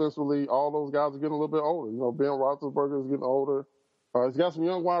offensively, all those guys are getting a little bit older. Ben Roethlisberger is getting older. He's got some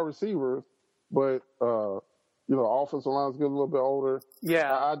young wide receivers, but, offensive line's getting a little bit older.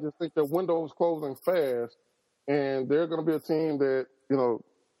 Yeah. I just think the window is closing fast, and they're going to be a team that, a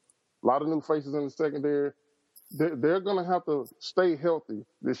lot of new faces in the secondary. They're going to have to stay healthy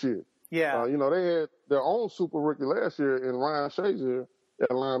this year. Yeah. They had their own super rookie last year in Ryan Shazier at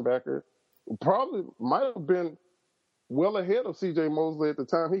linebacker. Probably might have been well ahead of C.J. Mosley at the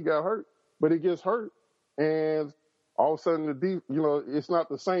time he got hurt, but he gets hurt, and all of a sudden it's not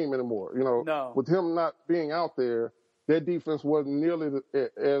the same anymore. No. With him not being out there, their defense wasn't nearly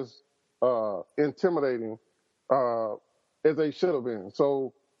as intimidating as they should have been.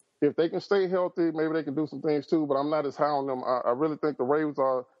 So if they can stay healthy, maybe they can do some things too. But I'm not as high on them. I really think the Ravens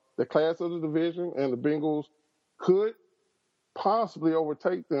are the class of the division, and the Bengals could possibly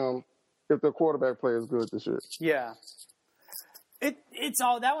overtake them if their quarterback play is good this year. Yeah. It's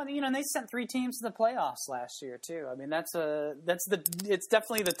all that one, and they sent 3 teams to the playoffs last year too. I mean, it's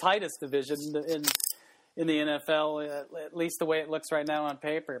definitely the tightest division in the NFL, at least the way it looks right now on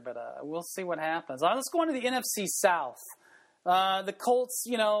paper. But we'll see what happens. Let's go on to the NFC South. The Colts,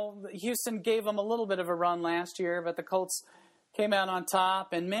 Houston gave them a little bit of a run last year, but the Colts came out on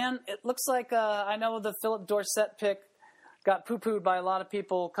top. And man, it looks like I know the Philip Dorsett pick got poo-pooed by a lot of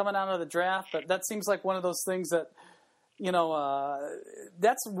people coming out of the draft, but that seems like one of those things that,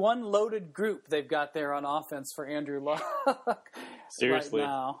 that's one loaded group they've got there on offense for Andrew Luck. Seriously. Right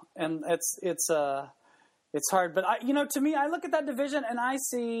now. And it's hard. But, to me, I look at that division and I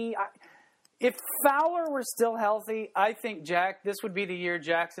see if Fowler were still healthy, I think this would be the year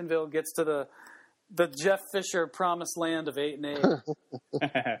Jacksonville gets to the Jeff Fisher promised land of 8-8.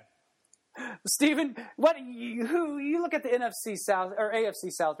 Steven, you look at the NFC South or AFC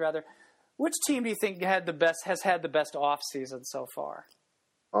South rather? Which team do you think has had the best off season so far?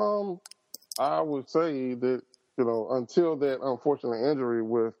 I would say that until that unfortunate injury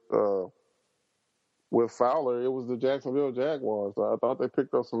with Fowler, it was the Jacksonville Jaguars. I thought they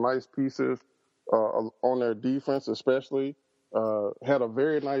picked up some nice pieces on their defense, especially. Had a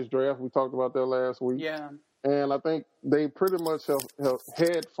very nice draft. We talked about that last week. Yeah. And I think they pretty much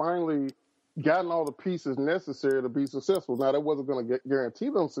had finally gotten all the pieces necessary to be successful. Now, that wasn't going to guarantee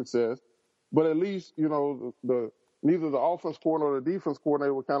them success, but at least, neither the offense coordinator or the defense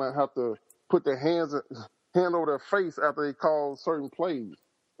coordinator would kind of have to put their hand over their face after they called certain plays.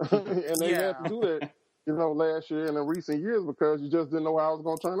 And they had to do that, last year and in recent years because you just didn't know how it was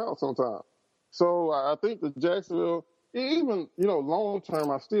going to turn out sometimes. So I think the Jacksonville, even, long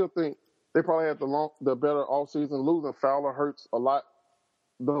term, I still think they probably had the better offseason. Losing Fowler hurts a lot,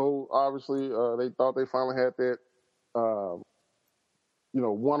 though, obviously, they thought they finally had that,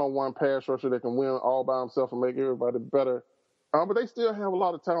 one-on-one pass rusher that can win all by himself and make everybody better. But they still have a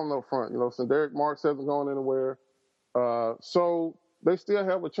lot of talent up front. So Derek Marks hasn't gone anywhere. So they still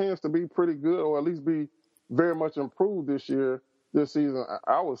have a chance to be pretty good or at least be very much improved this season,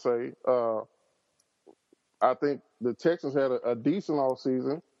 I would say. I think the Texans had a decent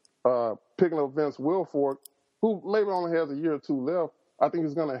offseason. Picking up Vince Wilfork, who maybe only has a year or two left, I think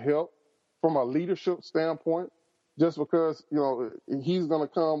is going to help from a leadership standpoint, just because, he's going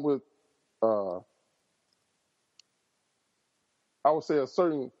to come with, I would say, a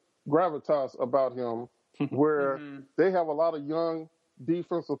certain gravitas about him where they have a lot of young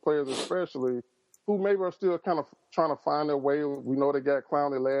defensive players especially who maybe are still kind of trying to find their way. We know they got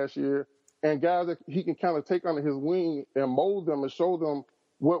Clowney last year. And guys that he can kind of take under his wing and mold them and show them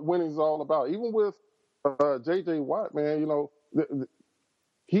what winning is all about. Even with J.J. Watt, man,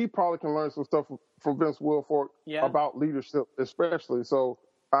 he probably can learn some stuff from Vince Wilfork about leadership especially. So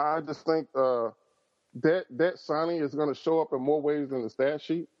I just think that signing is going to show up in more ways than the stat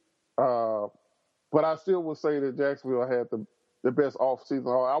sheet. But I still would say that Jacksonville had the best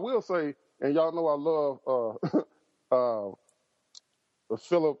offseason. I will say, and y'all know I love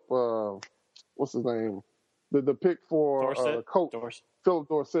Philip, what's his name? The pick for the coach, Philip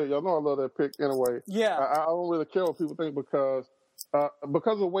Dorsett. Y'all know I love that pick anyway. Yeah. I don't really care what people think because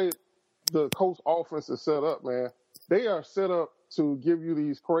of the way the Colts offense is set up, man. They are set up to give you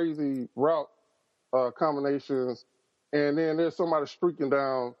these crazy route combinations, and then there's somebody streaking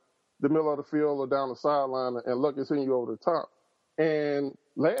down the middle of the field or down the sideline, and luck is hitting you over the top. And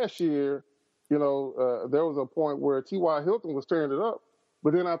last year, there was a point where T.Y. Hilton was tearing it up.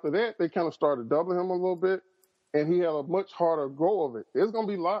 But then after that, they kind of started doubling him a little bit, and he had a much harder go of it. It's going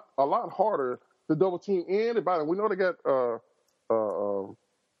to be a lot harder to double team anybody. We know they got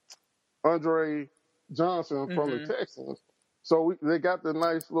Andre Johnson from the Texans, so they got the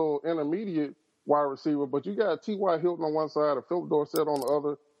nice little intermediate wide receiver. But you got T.Y. Hilton on one side and Philip Dorsett on the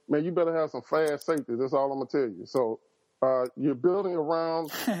other. Man, you better have some fast safety. That's all I'm going to tell you. So you're building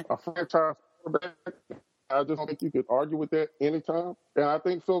around a franchise quarterback. I just don't think you could argue with that anytime. And I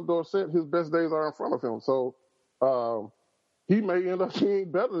think Philip Dorsett, his best days are in front of him. So he may end up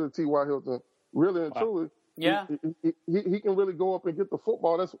being better than T.Y. Hilton, really and truly. Yeah. He can really go up and get the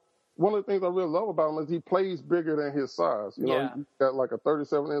football. That's one of the things I really love about him is he plays bigger than his size. He's got like a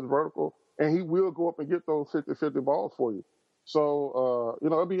 37-inch vertical, and he will go up and get those 50-50 balls for you. So,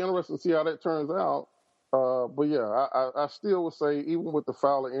 it'll be interesting to see how that turns out. But, yeah, I still would say, even with the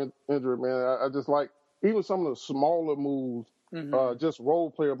Fowler injury, man, I just like even some of the smaller moves, just role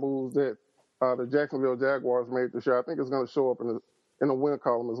player moves that the Jacksonville Jaguars made this year. I think it's going to show up in the win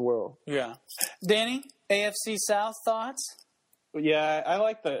column as well. Yeah. Danny, AFC South thoughts? Yeah, I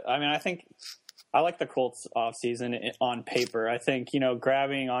think I like the Colts offseason on paper. I think,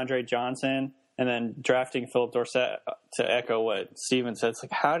 grabbing Andre Johnson and then drafting Philip Dorsett, to echo what Steven said, it's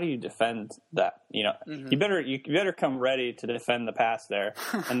like, how do you defend that? You better come ready to defend the pass there.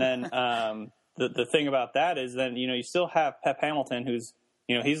 And then the thing about that is then, you still have Pep Hamilton, who's,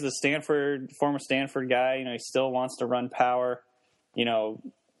 he's the former Stanford guy. He still wants to run power.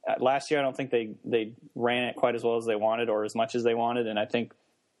 Last year I don't think they ran it quite as well as they wanted or as much as they wanted, and I think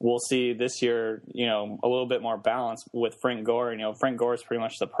we'll see this year, a little bit more balance with Frank Gore. Frank Gore is pretty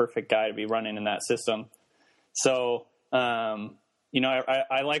much the perfect guy to be running in that system. So, I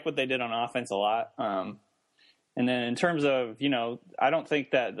like what they did on offense a lot. And then in terms of, I don't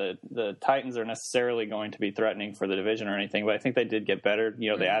think that the Titans are necessarily going to be threatening for the division or anything, but I think they did get better.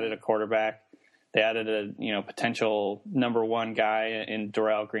 They added a quarterback. They added a potential number one guy in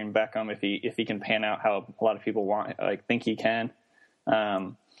Darrell Green Beckham if he can pan out how a lot of people think he can.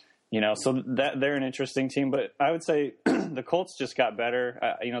 So that they're an interesting team, but I would say the Colts just got better.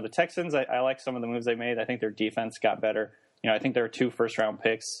 The Texans, I like some of the moves they made. I think their defense got better. I think there were two first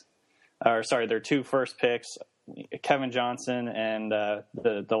picks, Kevin Johnson and the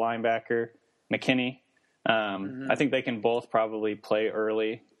linebacker McKinney. I think they can both probably play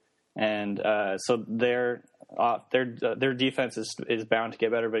early, and so their defense is bound to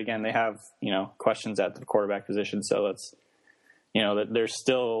get better. But again, they have questions at the quarterback position, so that's that there's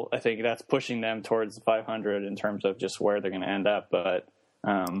still, I think that's pushing them towards 500 in terms of just where they're going to end up. But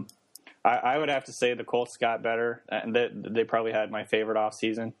I would have to say the Colts got better, and they probably had my favorite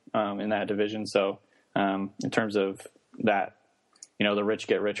offseason in that division. So in terms of that, the rich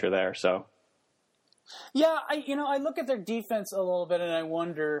get richer there. So. Yeah, I look at their defense a little bit and I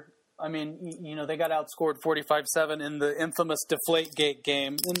wonder, they got outscored 45-7 in the infamous DeflateGate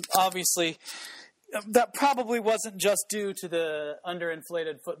game. And obviously that probably wasn't just due to the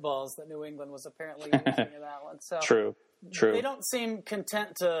underinflated footballs that New England was apparently using in that one. So True. They don't seem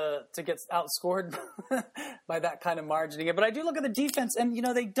content to get outscored by that kind of margining. But I do look at the defense and,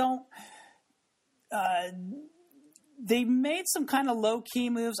 they don't they made some kind of low key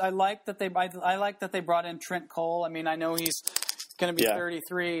moves. I like that they brought in Trent Cole. I know he's going to be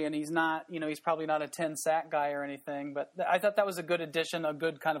 33 and he's not, he's probably not a 10 sack guy or anything, but I thought that was a good addition, a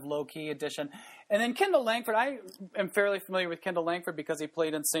good kind of low key addition. And then Kendall Langford, I am fairly familiar with Kendall Langford because he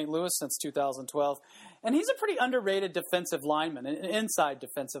played in St. Louis since 2012, and he's a pretty underrated defensive lineman, an inside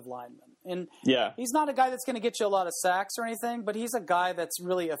defensive lineman. And he's not a guy that's going to get you a lot of sacks or anything, but he's a guy that's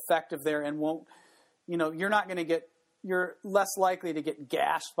really effective there and won't, you're less likely to get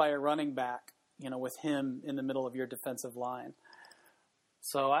gashed by a running back, with him in the middle of your defensive line.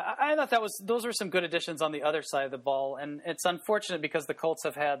 So I thought those were some good additions on the other side of the ball, and it's unfortunate because the Colts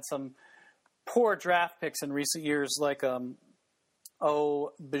have had some poor draft picks in recent years, like Bjorn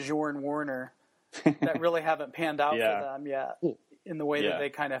Warner, that really haven't panned out for them yet in the way that they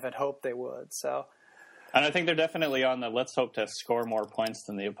kind of had hoped they would. So, and I think they're definitely on the let's hope to score more points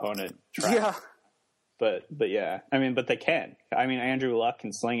than the opponent track. Yeah. But but they can. Andrew Luck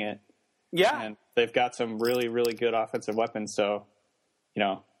can sling it. Yeah. And they've got some really, really good offensive weapons. So,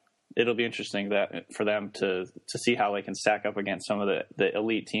 it'll be interesting for them to see how they can stack up against some of the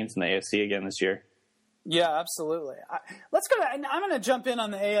elite teams in the AFC again this year. Yeah, absolutely. Let's go. I'm going to jump in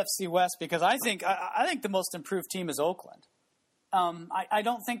on the AFC West because I think the most improved team is Oakland. I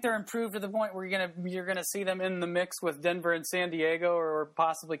don't think they're improved to the point where you're gonna see them in the mix with Denver and San Diego or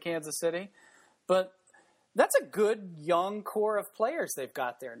possibly Kansas City, but that's a good young core of players they've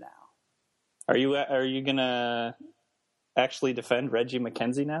got there now. Are you gonna actually defend Reggie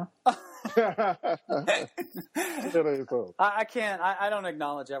McKenzie now? I can't. I don't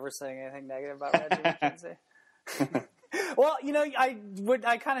acknowledge ever saying anything negative about Reggie McKenzie. Well,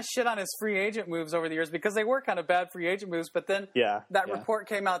 I kind of shit on his free agent moves over the years because they were kind of bad free agent moves. But then report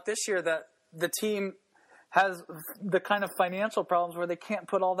came out this year that the team has the kind of financial problems where they can't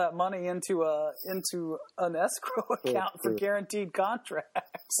put all that money into an escrow account for guaranteed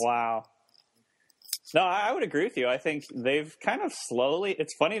contracts. Wow. No, I would agree with you. I think they've kind of slowly.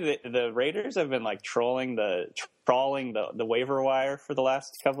 It's funny that the Raiders have been like trawling the waiver wire for the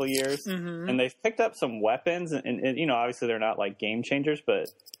last couple of years, and they've picked up some weapons. And obviously they're not like game changers, but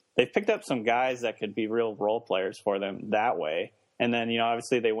they've picked up some guys that could be real role players for them that way. And then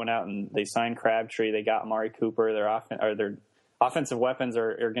obviously they went out and they signed Crabtree. They got Amari Cooper. Their offensive weapons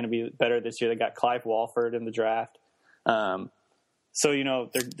are going to be better this year. They got Clive Walford in the draft. So,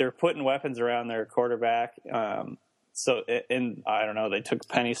 they're putting weapons around their quarterback. So I don't know, they took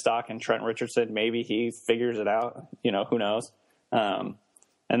penny stock in Trent Richardson. Maybe he figures it out. Who knows? And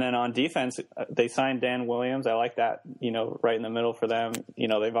then on defense, they signed Dan Williams. I like that, right in the middle for them.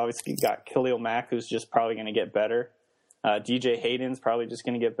 They've obviously got Khalil Mack, who's just probably going to get better. DJ Hayden's probably just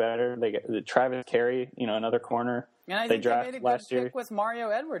going to get better. They got Travis Carey, another corner. And I think they made a good pick with Mario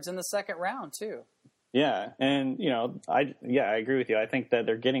Edwards in the second round, too. Yeah, and I agree with you. I think that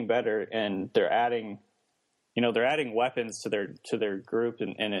they're getting better, and they're adding weapons to their group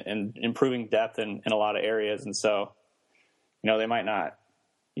and improving depth in a lot of areas. And so, they might not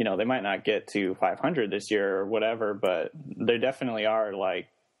get to 500 this year or whatever, but they definitely are.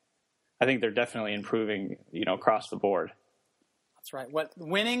 I think they're definitely improving, across the board. That's right.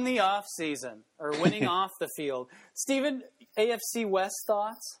 Winning the off season or winning off the field. Steven, AFC West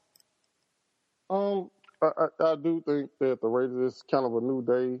thoughts? I do think that the Raiders is kind of a new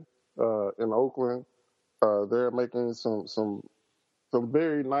day in Oakland. They're making some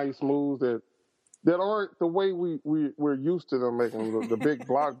very nice moves that that aren't the way we're used to them making the big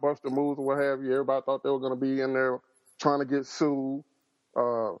blockbuster moves or what have you. Everybody thought they were going to be in there trying to get Sue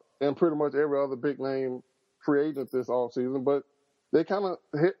and pretty much every other big name free agent this offseason. But they kind of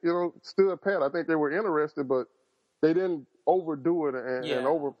stood pat. I think they were interested, but they didn't overdo it and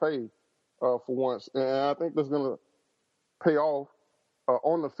overpay for once. And I think that's going to pay off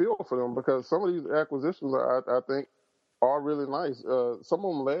on the field for them because some of these acquisitions, I think, are really nice. Some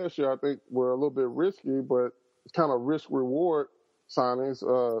of them last year, I think, were a little bit risky, but it's kind of risk-reward signings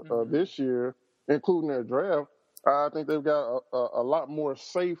this year, including their draft. I think they've got a lot more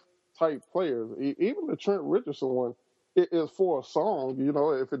safe-type players. Even the Trent Richardson one, it is for a song.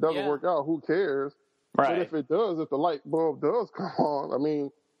 If it doesn't work out, who cares? Right. But if it does, if the light bulb does come on, I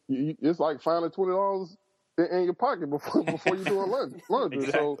mean, it's like finding $20 in your pocket before you do a laundry.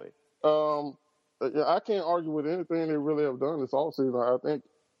 Exactly. So, I can't argue with anything they really have done this offseason. I think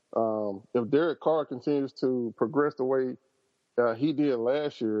if Derek Carr continues to progress the way he did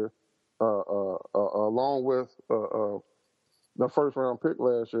last year, along with the first-round pick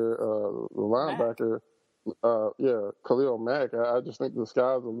last year, the linebacker, Khalil Mack, I just think the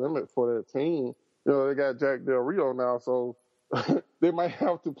sky's the limit for that team. They got Jack Del Rio now, so they might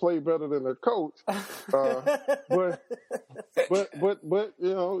have to play better than their coach. But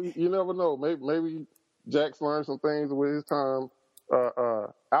you never know. Maybe Jack's learned some things with his time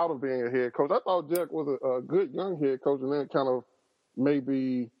out of being a head coach. I thought Jack was a good young head coach, and then kind of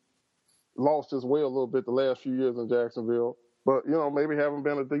maybe lost his way a little bit the last few years in Jacksonville. But maybe having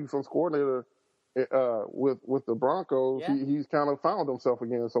been a defense coordinator with the Broncos, he's kind of found himself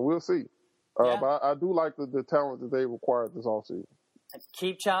again. So we'll see. But I do like the talent that they required this offseason.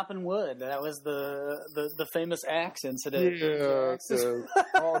 Keep chopping wood. That was the famous axe incident. Yeah,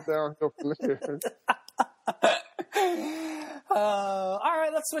 all downhill from there. All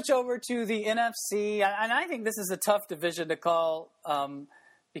right, let's switch over to the NFC. And I think this is a tough division to call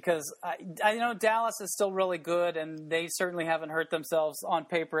because I know Dallas is still really good, and they certainly haven't hurt themselves on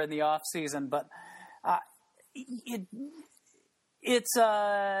paper in the offseason. But it's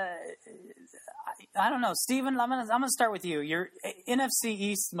I don't know, Steven. I'm gonna start with you. Your NFC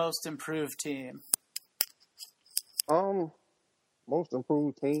East most improved team. Most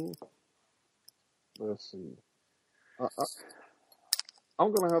improved team. Let's see.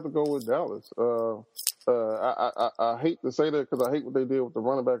 I'm gonna have to go with Dallas. I hate to say that because I hate what they did with the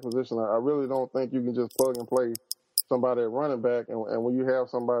running back position. I really don't think you can just plug and play somebody at running back, and when you have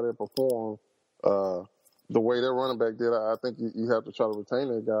somebody that perform the way that running back did, I think you have to try to retain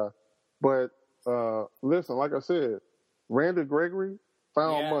that guy. But listen, like I said, Randy Gregory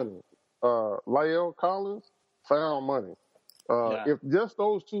found money. La'el Collins found money. If just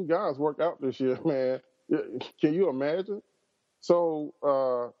those two guys work out this year, man, can you imagine? So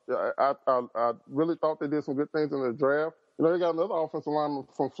I really thought they did some good things in the draft. They got another offensive lineman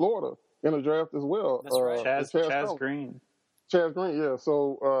from Florida in the draft as well. That's right. Chaz Green. Chaz Green, yeah.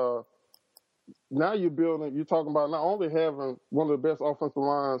 So now you're talking about not only having one of the best offensive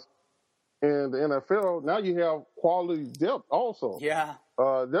lines in the NFL, now you have quality depth also. Yeah.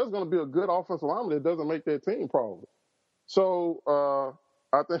 There's going to be a good offensive lineman that doesn't make that team probably. So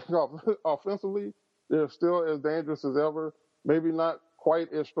I think offensively, they're still as dangerous as ever. Maybe not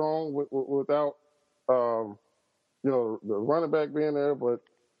quite as strong without, the running back being there, but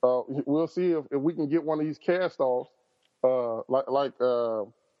we'll see if we can get one of these cast-offs, like the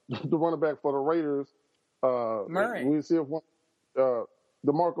running back for the Raiders. Murray. We'll see if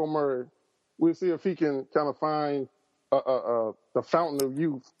DeMarco Murray, we'll see if he can kind of find the fountain of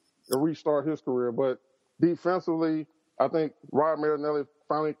youth and restart his career. But defensively, I think Rod Marinelli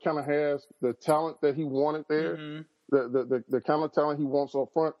finally kind of has the talent that he wanted there, the kind of talent he wants up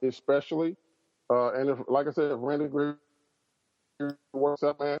front, especially. And if, like I said, if Randy Gregory works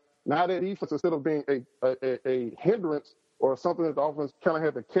out, man, now that defense, instead of being a hindrance or something that the offense kind of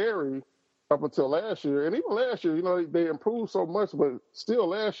had to carry up until last year, and even last year, they improved so much, but still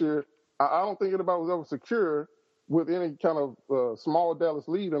last year, I don't think anybody was ever secure with any kind of small Dallas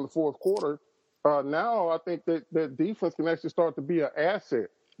lead in the fourth quarter. Now I think that defense can actually start to be an asset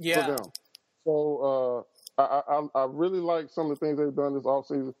for them. So I really like some of the things they've done this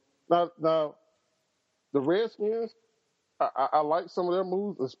offseason. Now the Redskins, I like some of their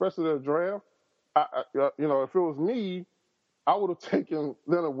moves, especially their draft. If it was me, I would have taken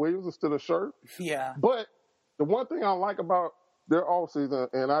Leonard Williams instead of Scherf. Yeah. But the one thing I like about their offseason,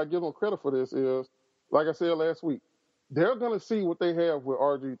 and I give them credit for this, is, like I said last week, they're going to see what they have with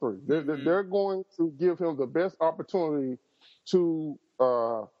RG3. They're going to give him the best opportunity to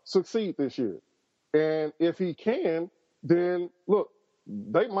succeed this year. And if he can, then, look,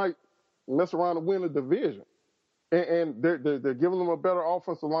 they might mess around and win the division. And they're giving them a better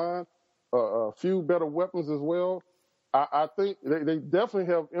offensive line, a few better weapons as well. I think they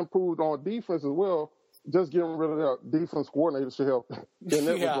definitely have improved on defense as well. Just getting rid of their defense coordinator should help in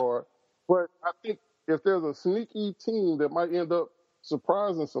that regard. But I think if there's a sneaky team that might end up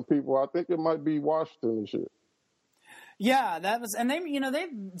surprising some people, I think it might be Washington this year. Yeah, that was, and they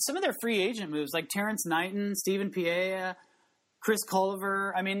some of their free agent moves like Terrence Knighton, Stephen Piea, Chris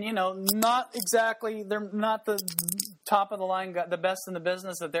Culver. I mean, not exactly, they're not the top of the line, the best in the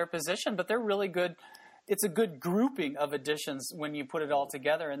business at their position, but they're really good. It's a good grouping of additions when you put it all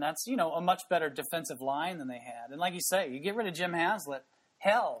together, and that's, a much better defensive line than they had. And like you say, you get rid of Jim Haslett,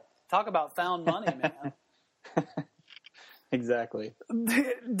 hell, talk about found money, man. Exactly.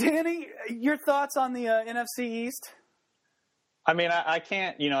 Danny, your thoughts on the NFC East? I mean, I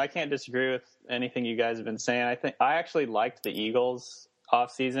can't disagree with anything you guys have been saying. I actually liked the Eagles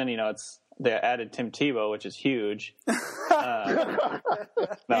offseason. They added Tim Tebow, which is huge.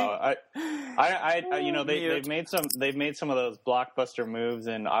 They've made some of those blockbuster moves,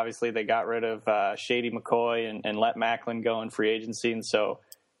 and obviously they got rid of Shady McCoy and let Macklin go in free agency, and so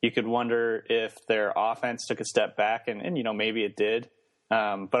you could wonder if their offense took a step back, and maybe it did.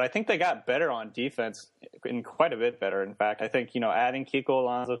 But I think they got better on defense, and quite a bit better. In fact, I think, adding Kiko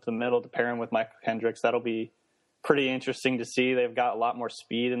Alonso to the middle to pair him with Michael Kendricks, that'll be pretty interesting to see. They've got a lot more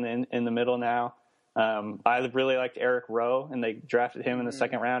speed in the middle now. I really liked Eric Rowe, and they drafted him in the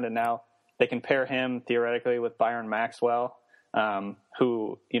second round, and now they can pair him theoretically with Byron Maxwell,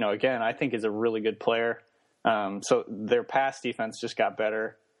 who, again, I think is a really good player. So their pass defense just got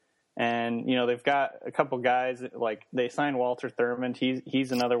better. And, they've got a couple guys, like they signed Walter Thurmond.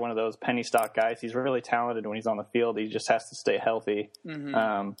 He's another one of those penny stock guys. He's really talented when he's on the field. He just has to stay healthy.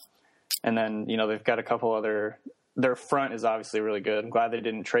 Mm-hmm. And then, they've got a couple other – their front is obviously really good. I'm glad they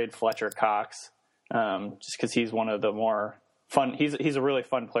didn't trade Fletcher Cox just because he's one of the more fun – he's a really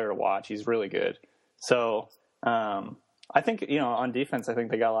fun player to watch. He's really good. So I think, on defense, I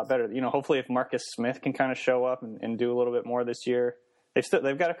think they got a lot better. Hopefully if Marcus Smith can kind of show up and do a little bit more this year –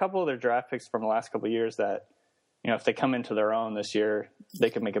 They've got a couple of their draft picks from the last couple of years that, if they come into their own this year, they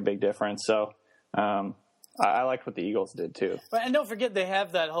could make a big difference. So I liked what the Eagles did too. And don't forget they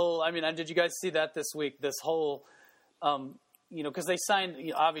have that whole. I mean, did you guys see that this week? This whole, because they signed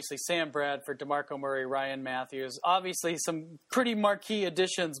obviously Sam Bradford, DeMarco Murray, Ryan Matthews. Obviously some pretty marquee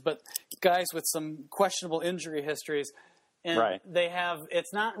additions, but guys with some questionable injury histories. And right. They have,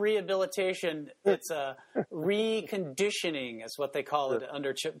 it's not rehabilitation, it's a reconditioning is what they call it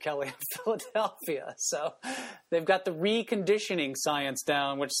under Chip Kelly in Philadelphia. So they've got the reconditioning science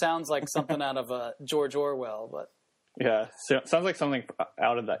down, which sounds like something out of George Orwell. But yeah, so it sounds like something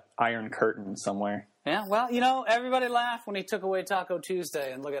out of the Iron Curtain somewhere. Yeah, well, everybody laughed when he took away Taco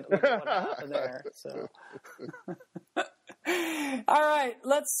Tuesday, and look at what happened there. So, all right,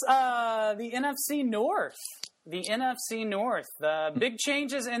 let's the NFC North. The NFC North. The big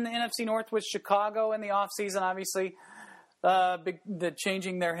changes in the NFC North with Chicago in the offseason, obviously. The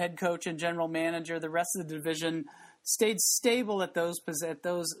changing their head coach and general manager. The rest of the division stayed stable at those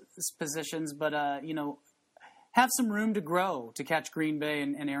positions, but have some room to grow to catch Green Bay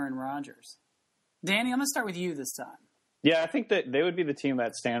and Aaron Rodgers. Danny, I'm going to start with you this time. Yeah, I think that they would be the team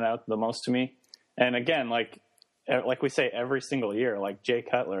that stand out the most to me. And again, like we say every single year, like Jay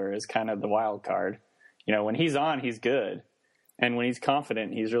Cutler is kind of the wild card. When he's on, he's good. And when he's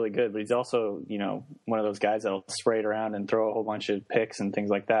confident, he's really good. But he's also, one of those guys that'll spray it around and throw a whole bunch of picks and things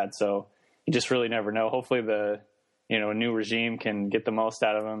like that. So you just really never know. Hopefully a new regime can get the most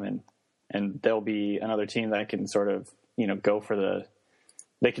out of him, and there'll be another team that can sort of, go for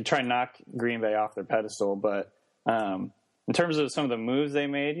they could try and knock Green Bay off their pedestal. But in terms of some of the moves they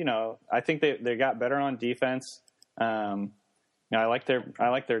made, I think they got better on defense. I like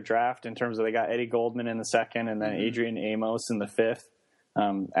their draft in terms of they got Eddie Goldman in the second and then Adrian Amos in the fifth.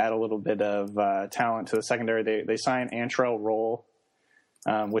 Add a little bit of talent to the secondary. They signed Antrell Roll,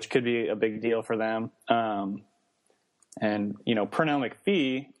 which could be a big deal for them. And Pernell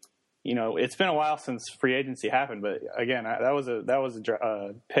McPhee, it's been a while since free agency happened, but again, that was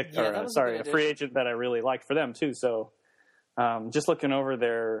a pick a free agent that I really liked for them too. So just looking over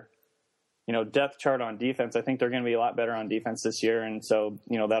their depth chart on defense, I think they're going to be a lot better on defense this year. And so,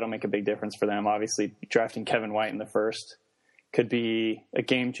 that'll make a big difference for them. Obviously, drafting Kevin White in the first could be a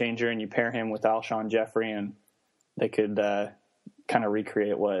game changer, and you pair him with Alshon Jeffrey, and they could kind of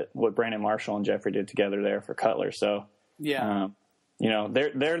recreate what Brandon Marshall and Jeffrey did together there for Cutler. So, yeah,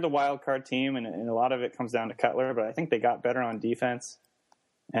 they're the wild card team, and a lot of it comes down to Cutler, but I think they got better on defense,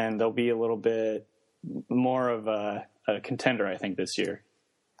 and they'll be a little bit more of a contender, I think, this year.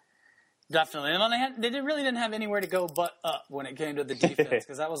 Definitely. And they really didn't have anywhere to go but up when it came to the defense,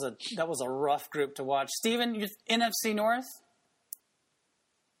 because that was a rough group to watch. Steven, NFC North?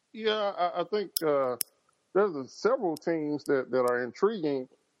 Yeah, I think there's several teams that are intriguing,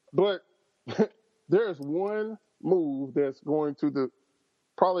 but there's one move that's going to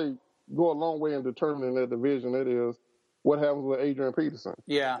probably go a long way in determining that division. That is what happens with Adrian Peterson.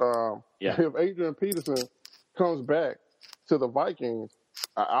 Yeah. If Adrian Peterson comes back to the Vikings,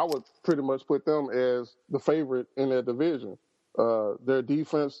 I would pretty much put them as the favorite in that division. Their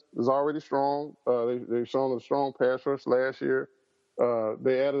defense is already strong. They've shown a strong pass rush last year.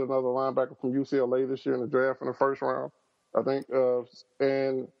 They added another linebacker from UCLA this year in the draft in the first round, I think. I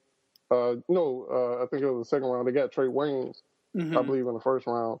think it was the second round. They got Trey Waynes, I believe, in the first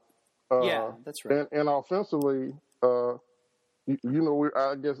round. Yeah, that's right. And offensively, I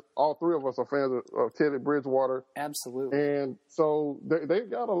guess all three of us are fans of Teddy Bridgewater. Absolutely. And so they've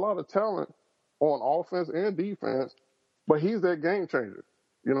got a lot of talent on offense and defense, but he's that game changer.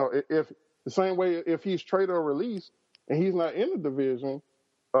 If the same way if he's traded or released and he's not in the division,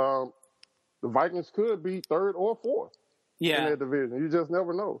 the Vikings could be third or fourth in that division. You just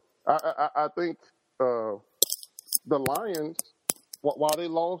never know. I think the Lions, while they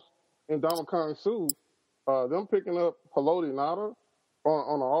lost in Donald Suh, them picking up Haloti Ngata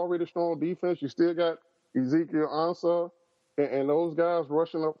on an already strong defense. You still got Ezekiel Ansah and those guys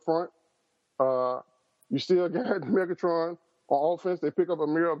rushing up front. You still got Megatron on offense. They pick up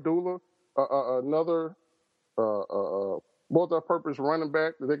Amir Abdullah, another multi-purpose running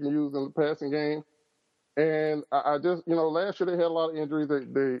back that they can use in the passing game. And I just, last year they had a lot of injuries.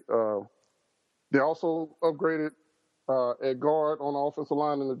 They also upgraded at guard on the offensive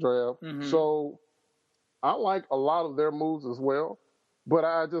line in the draft. Mm-hmm. So I like a lot of their moves as well, but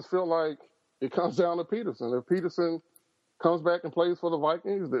I just feel like it comes down to Peterson. If Peterson comes back and plays for the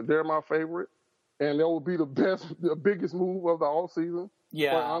Vikings, they're my favorite, and that will be the biggest move of the offseason.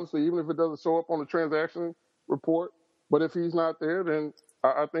 Yeah. Quite honestly, even if it doesn't show up on the transaction report. But if he's not there, then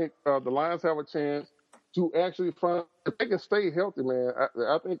I think the Lions have a chance to actually find, if they can stay healthy, man,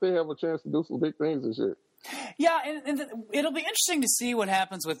 I think they have a chance to do some big things this year. Yeah, and it'll be interesting to see what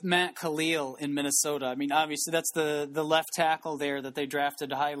happens with Matt Khalil in Minnesota. I mean, obviously that's the left tackle there that they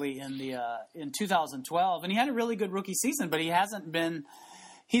drafted highly in 2012, and he had a really good rookie season, but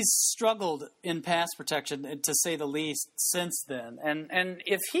he's struggled in pass protection, to say the least, since then. And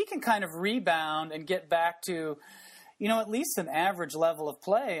if he can kind of rebound and get back to, at least an average level of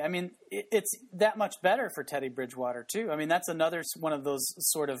play, I mean, it's that much better for Teddy Bridgewater too. I mean, that's another one of those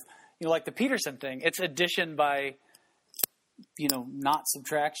sort of, like the Peterson thing. It's addition by, not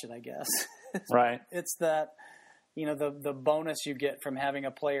subtraction, I guess. Right. It's that, the bonus you get from having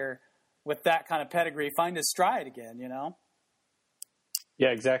a player with that kind of pedigree find his stride again, Yeah,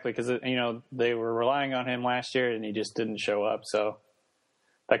 exactly. Because, they were relying on him last year and he just didn't show up. So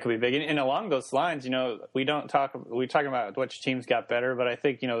that could be big. And along those lines, we talk about which teams got better, but I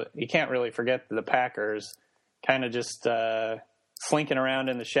think, you can't really forget the Packers kind of just slinking around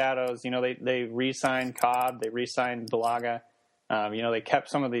in the shadows. They re-signed Cobb, they re-signed Bulaga. They kept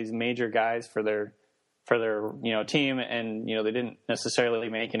some of these major guys for their team, and they didn't necessarily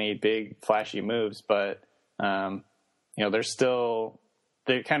make any big flashy moves, but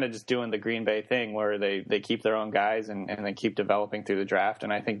they're kind of just doing the Green Bay thing where they keep their own guys and they keep developing through the draft,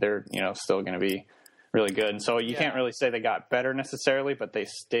 and I think they're still going to be really good. And so you can't really say they got better necessarily, but they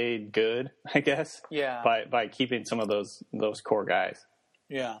stayed good, I guess. Yeah. By keeping some of those core guys.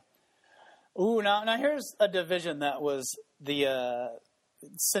 Yeah. Ooh, now here's a division that was the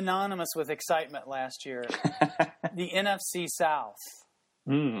synonymous with excitement last year. The NFC South.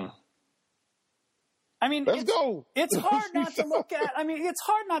 I mean, let's go. It's hard not to look at. I mean, it's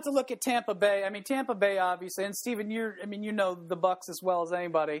hard not to look at Tampa Bay. I mean, Tampa Bay obviously, and Steven, the Bucs as well as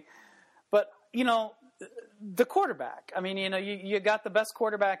anybody. But the quarterback. I mean, you got the best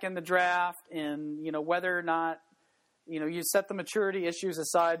quarterback in the draft, and whether or not you set the maturity issues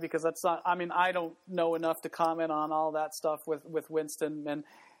aside, because that's not. I mean, I don't know enough to comment on all that stuff with Winston, and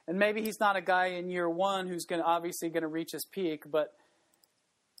maybe he's not a guy in year one who's obviously going to reach his peak, but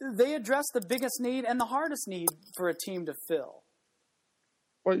they address the biggest need and the hardest need for a team to fill.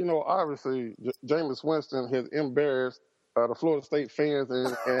 Well, obviously, Jameis Winston has embarrassed the Florida State fans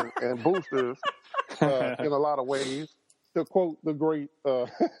and boosters in a lot of ways. To quote the great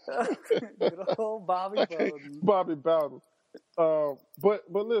good old Bobby Bowden. Bobby Bowden. But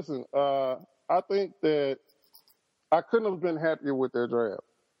listen, I think that I couldn't have been happier with their draft.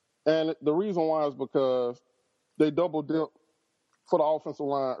 And the reason why is because they double dipped for the offensive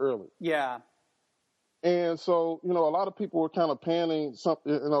line early. Yeah. And so, a lot of people were kind of panning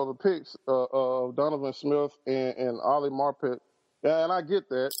something, the picks of Donovan Smith and Ollie Marpet. Yeah, and I get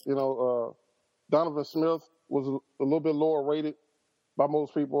that. Donovan Smith was a little bit lower rated by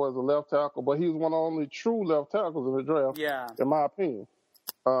most people as a left tackle, but he was one of the only true left tackles in the draft, in my opinion.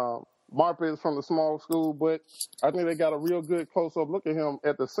 Marpet is from the small school, but I think they got a real good close-up look at him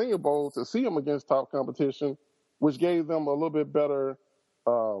at the Senior Bowl to see him against top competition, which gave them a little bit better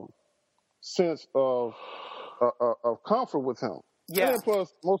sense of comfort with him. Yeah. And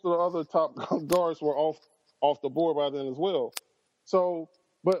plus, most of the other top guards were off the board by then as well. So,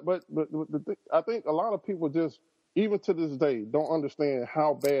 but I think a lot of people just, even to this day, don't understand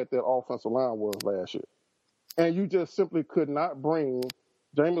how bad that offensive line was last year. And you just simply could not bring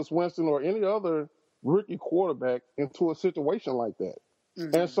Jameis Winston or any other rookie quarterback into a situation like that.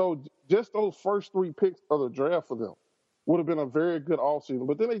 Mm-hmm. And so just those first 3 picks of the draft for them would have been a very good offseason.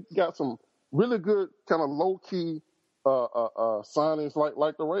 But then they got some really good kind of low-key signings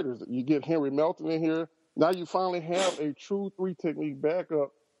like the Raiders. You get Henry Melton in here. Now you finally have a true 3-technique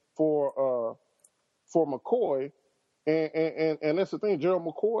backup for McCoy. And that's the thing, Gerald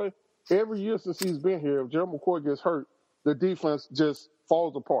McCoy, every year since he's been here, if Gerald McCoy gets hurt, the defense just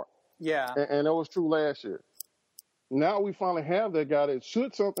falls apart. Yeah. And that was true last year. Now we finally have that guy that,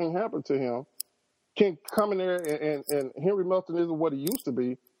 should something happen to him, can come in there and Henry Melton isn't what he used to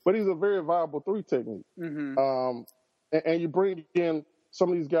be, but he's a very viable 3 technique. Mm-hmm. And you bring in some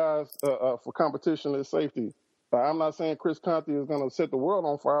of these guys for competition and safety. I'm not saying Chris Conte is going to set the world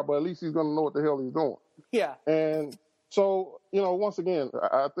on fire, but at least he's going to know what the hell he's doing. Yeah. And so, once again,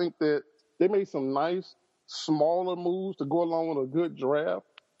 I think that they made some nice, smaller moves to go along with a good draft.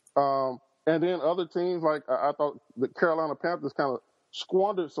 And then other teams, like I thought the Carolina Panthers kind of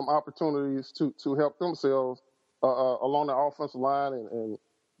squandered some opportunities to help themselves along the offensive line and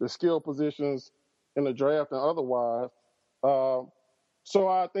the skill positions in the draft and otherwise. So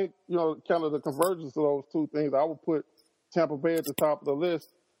I think, kind of the convergence of those 2 things, I would put Tampa Bay at the top of the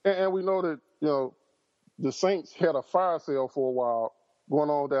list. And we know that, the Saints had a fire sale for a while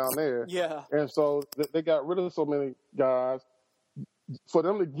going on down there. Yeah. And so they got rid of so many guys. For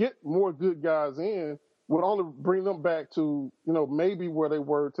them to get more good guys in would only bring them back to, maybe where they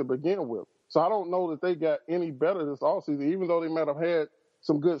were to begin with. So I don't know that they got any better this offseason, even though they might have had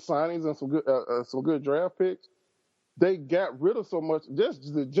some good signings and some good draft picks. They got rid of so much.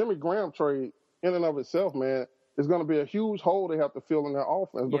 Just the Jimmy Graham trade in and of itself, man, is going to be a huge hole they have to fill in their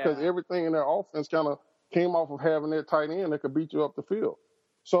offense because everything in their offense kind of came off of having their tight end that could beat you up the field.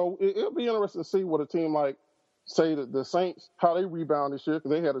 So it'll be interesting to see what a team like, say, the Saints, how they rebound this year,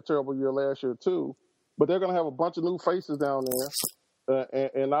 because they had a terrible year last year too. But they're going to have a bunch of new faces down there,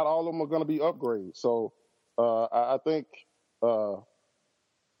 and not all of them are going to be upgrades. So I think, Atlanta,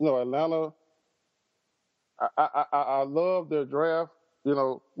 I love their draft.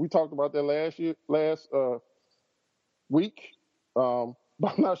 We talked about that last week, but I'm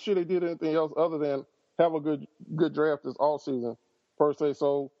not sure they did anything else other than have a good draft this offseason, per se.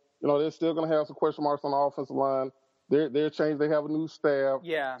 So, they're still going to have some question marks on the offensive line. They're changed. They have a new staff.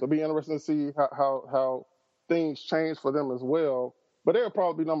 Yeah. So it'll be interesting to see how things change for them as well. But they'll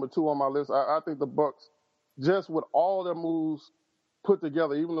probably be number 2 on my list. I think the Bucs, just with all their moves put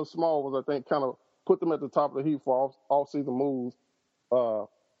together, even the small ones, I think kind of put them at the top of the heap for all-season moves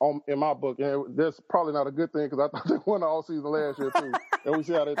in my book. And that's probably not a good thing because I thought they won the all-season last year too. And we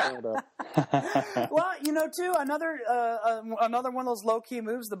see how they turned out. Well, too, another one of those low-key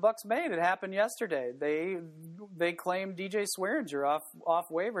moves the Bucs made. It happened yesterday. They claimed DJ Swearinger off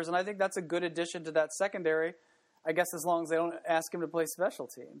waivers, and I think that's a good addition to that secondary. I guess as long as they don't ask him to play special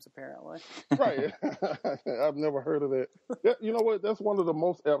teams, apparently. Right. I've never heard of that. You know what? That's one of the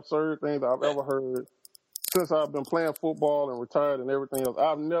most absurd things I've ever heard since I've been playing football and retired and everything else.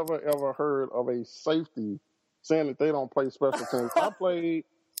 I've never, ever heard of a safety saying that they don't play special teams. I played,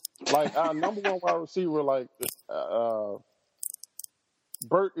 our number 1 wide receiver,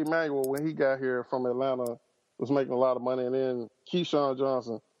 Burt Emanuel, when he got here from Atlanta, was making a lot of money. And then Keyshawn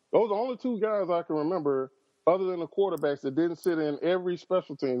Johnson. Those are the only 2 guys I can remember other than the quarterbacks that didn't sit in every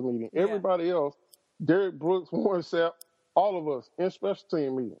special teams meeting. Yeah. Everybody else, Derek Brooks, Warren Sapp, all of us in special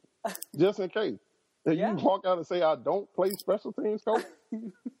team meetings, just in case. And you walk out and say, I don't play special teams, coach?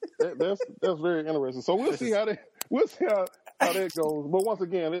 That's very interesting. So we'll see how that goes. But once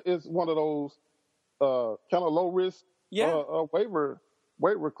again, it's one of those kind of low risk waiver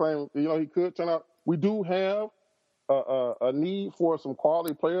claim. He could turn out. We do have a need for some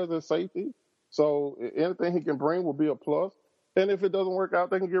quality players at safety. So anything he can bring will be a plus. And if it doesn't work out,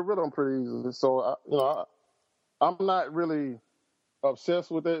 they can get rid of him pretty easily. So I'm not really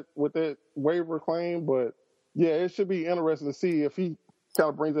obsessed with that waiver claim, but yeah, it should be interesting to see if he kind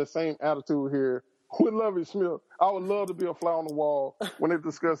of brings that same attitude here with Lovie Smith. I would love to be a fly on the wall when they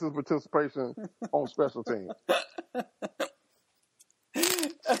discuss his participation on special teams.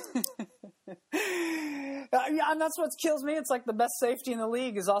 Yeah, and that's what kills me. It's like the best safety in the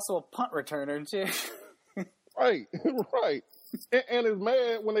league is also a punt returner too. Right, right. And is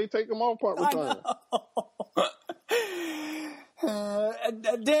mad when they take him off punt return.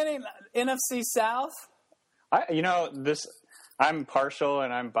 Danny, NFC South. I'm partial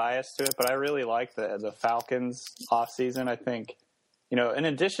and I'm biased to it, but I really like the Falcons offseason. I think, in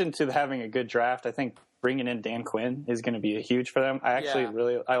addition to having a good draft, I think bringing in Dan Quinn is going to be huge for them.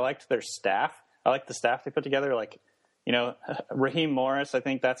 I liked their staff. I like the staff they put together. Like, Raheem Morris, I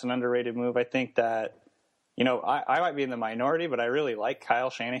think that's an underrated move. I think that, I might be in the minority, but I really like Kyle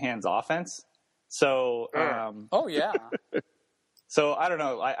Shanahan's offense. So, So I don't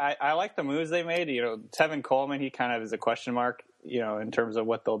know. I like the moves they made. Tevin Coleman, he kind of is a question mark, in terms of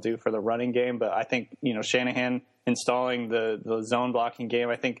what they'll do for the running game. But I think, Shanahan installing the zone blocking game,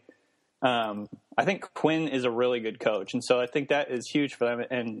 I think Quinn is a really good coach. And so I think that is huge for them.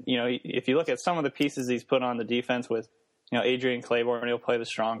 And, if you look at some of the pieces he's put on the defense with, Adrian Claiborne, he'll play the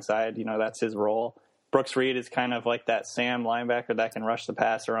strong side. That's his role. Brooks Reed is kind of like that Sam linebacker that can rush the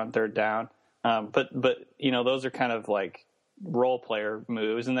passer on third down. But those are kind of like role player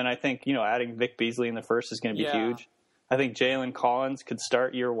moves. And then I think, adding Vic Beasley in the first is going to be huge. I think Jalen Collins could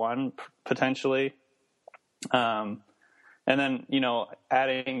start year one potentially. And then,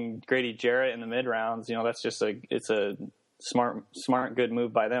 adding Grady Jarrett in the mid rounds, that's just it's a smart, good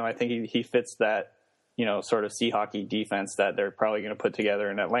move by them. I think he fits that, sort of Seahawky defense that they're probably going to put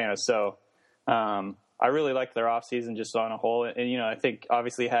together in Atlanta. So, I really like their offseason just on a whole. And, I think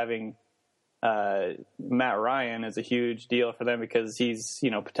obviously having Matt Ryan is a huge deal for them because he's,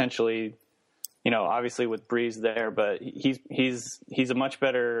 potentially, obviously with Breeze there, but he's a much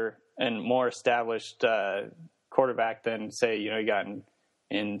better and more established quarterback than, say, he got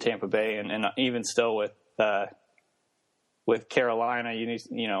in Tampa Bay. And even still with Carolina,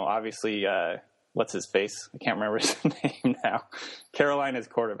 obviously, what's his face? I can't remember his name now. Carolina's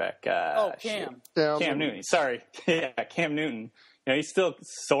quarterback. Cam Newton. Sorry. Yeah, Cam Newton. He's still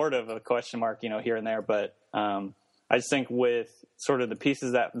sort of a question mark, here and there. But I just think with sort of the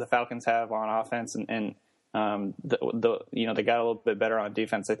pieces that the Falcons have on offense and they got a little bit better on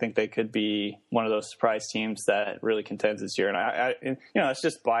defense, I think they could be one of those surprise teams that really contends this year. And I it's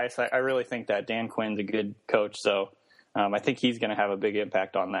just bias. I really think that Dan Quinn's a good coach. So I think he's going to have a big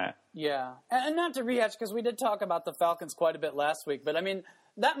impact on that. Yeah. And not to rehash, because we did talk about the Falcons quite a bit last week, but I mean,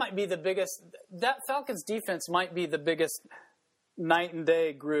 that might be the biggest, that Falcons defense might be the biggest night and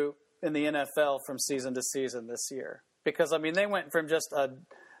day group in the NFL from season to season this year. Because, I mean, they went from just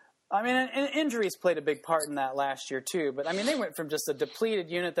and injuries played a big part in that last year too, but I mean, they went from just a depleted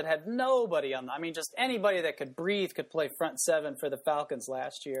unit that had nobody just anybody that could breathe could play front seven for the Falcons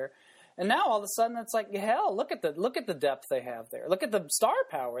last year. And now all of a sudden it's like, hell, look at the depth they have there. Look at the star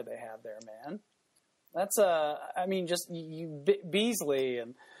power they have there, man. That's Beasley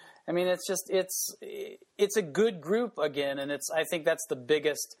and I mean, it's a good group again, and I think that's the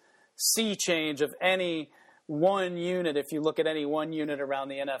biggest sea change of any one unit. If you look at any one unit around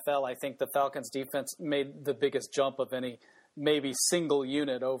the NFL, I think the Falcons defense made the biggest jump of any maybe single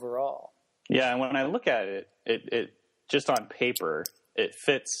unit overall. Yeah, and when I look at it just on paper, it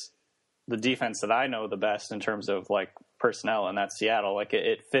fits the defense that I know the best in terms of like personnel, and that's Seattle. Like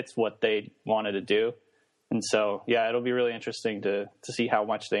it fits what they wanted to do. And so, yeah, it'll be really interesting to see how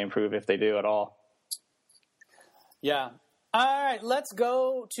much they improve if they do at all. Yeah. All right, let's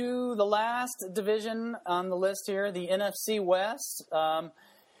go to the last division on the list here, the NFC West.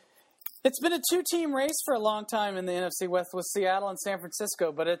 It's been a two-team race for a long time in the NFC West with Seattle and San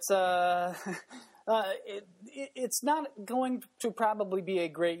Francisco, but it's not going to probably be a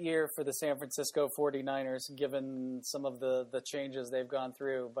great year for the San Francisco 49ers, given some of the changes they've gone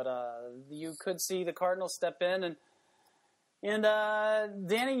through. But you could see the Cardinals step in. And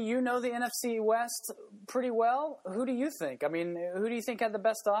Danny, you know the NFC West pretty well. Who do you think? I mean, who do you think had the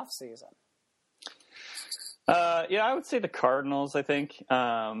best offseason? Yeah, I would say the Cardinals, I think.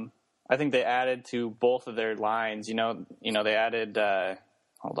 I think they added to both of their lines. They added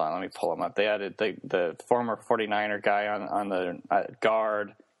hold on, let me pull them up. They added the former 49er guy on the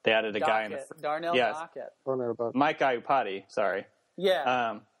guard. They added a guy in the Darnell Dockett. Mike Iupati, sorry.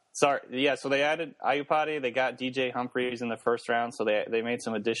 Yeah. So they added Iupati. They got DJ Humphries in the first round, so they made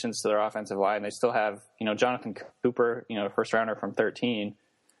some additions to their offensive line. They still have, Jonathan Cooper, first rounder from 13,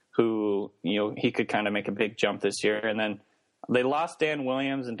 who, he could kind of make a big jump this year. And then They lost Dan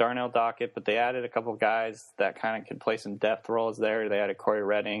Williams and Darnell Dockett, but they added a couple of guys that kind of could play some depth roles there. They added Corey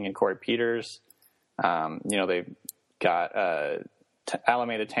Redding and Corey Peters. They got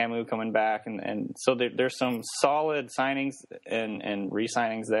Alameda Tamu coming back, and so there's some solid signings and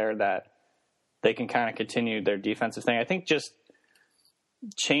re-signings there that they can kind of continue their defensive thing. I think just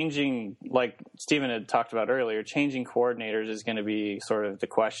changing, like Steven had talked about earlier, changing coordinators is going to be sort of the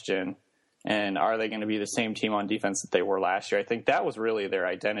question. And are they going to be the same team on defense that they were last year? I think that was really their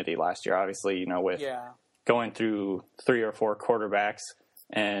identity last year, obviously, with going through 3 or 4 quarterbacks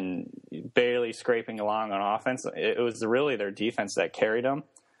and barely scraping along on offense. It was really their defense that carried them.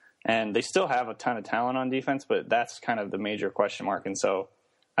 And they still have a ton of talent on defense, but that's kind of the major question mark. And so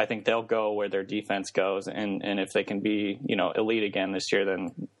I think they'll go where their defense goes. And if they can be, elite again this year,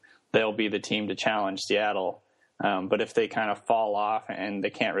 then they'll be the team to challenge Seattle. But if they kind of fall off and they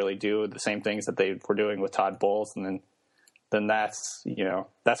can't really do the same things that they were doing with Todd Bowles, then that's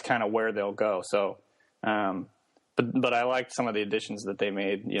kind of where they'll go. So, but I liked some of the additions that they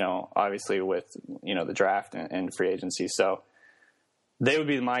made, obviously with, the draft and free agency. So they would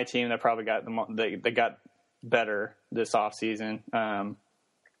be my team that probably got they got better this offseason.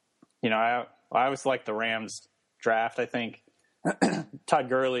 I always like the Rams draft. I think Todd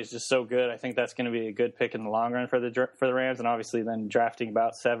Gurley is just so good. I think that's going to be a good pick in the long run for the Rams, and obviously then drafting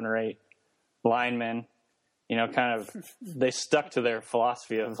about 7 or 8 linemen. Kind of they stuck to their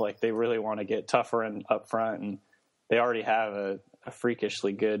philosophy of like they really want to get tougher and up front, and they already have a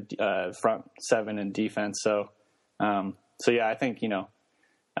freakishly good front 7 in defense. So yeah, I think the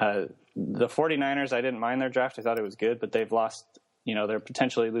 49ers. I didn't mind their draft. I thought it was good, but they've lost. They're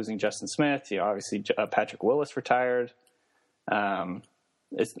potentially losing Justin Smith. Obviously Patrick Willis retired. Are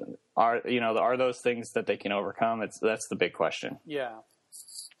those things that they can overcome? That's the big question. Yeah.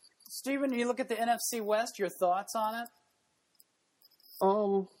 Steven, you look at the NFC West, your thoughts on it?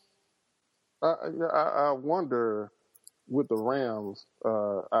 I wonder with the Rams,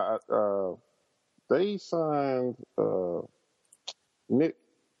 they signed Nick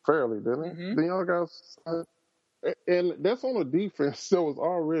Fairley, didn't they? Mm-hmm. The young guys signed, and that's on a defense that was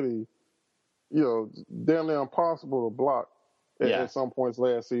already, damn near impossible to block at some points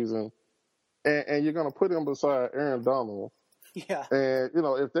last season. And you're going to put him beside Aaron Donald. Yeah. And,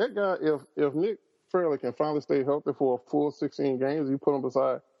 if that guy, if Nick Fairley can finally stay healthy for a full 16 games, you put him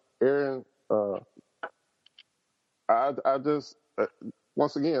beside Aaron, I just,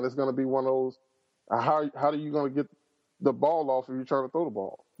 once again, it's going to be one of those, how are you going to get the ball off if you try to throw the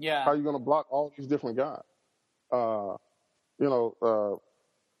ball? Yeah. How are you going to block all these different guys?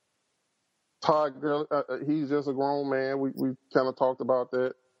 Todd Gurley, he's just a grown man. We kind of talked about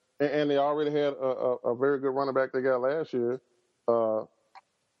that. And they already had a very good running back they got last year.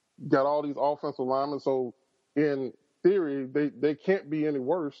 Got all these offensive linemen. So, in theory, they can't be any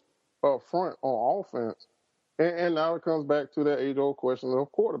worse up front on offense. And now it comes back to that age-old question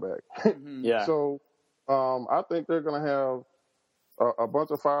of quarterback. Mm-hmm. Yeah. So, I think they're going to have a bunch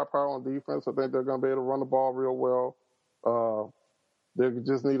of firepower on defense. I think they're going to be able to run the ball real well. They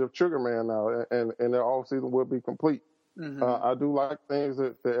just need a trigger man now, and their offseason will be complete. Mm-hmm. I do like things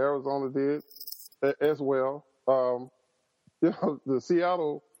that Arizona did as well. The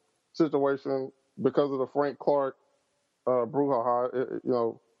Seattle situation, because of the Frank Clark brouhaha,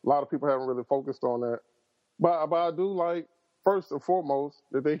 a lot of people haven't really focused on that. But I do like, first and foremost,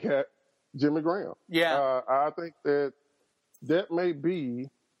 that they got Jimmy Graham. Yeah. I think that may be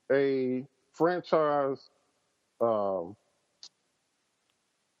a franchise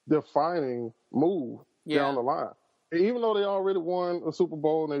defining move down the line. Even though they already won a Super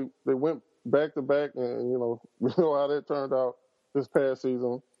Bowl and they went back to back, and we know how that turned out this past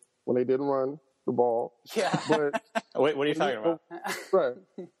season when they didn't run the ball. Yeah. But Wait, what are you talking about? Right.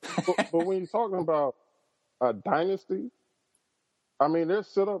 but when you're talking about a dynasty, I mean, they're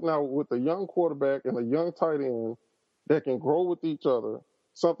set up now with a young quarterback and a young tight end that can grow with each other.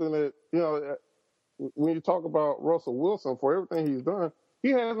 Something that, when you talk about Russell Wilson, for everything he's done, he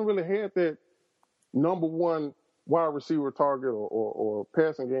hasn't really had that number one wide receiver target or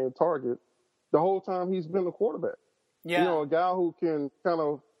passing game target the whole time he's been the quarterback. Yeah. A guy who can kind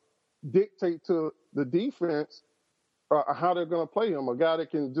of dictate to the defense how they're going to play him, a guy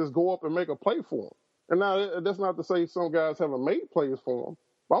that can just go up and make a play for him. And now that's not to say some guys haven't made plays for him,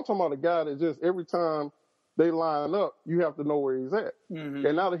 but I'm talking about a guy that just every time they line up, you have to know where he's at. Mm-hmm.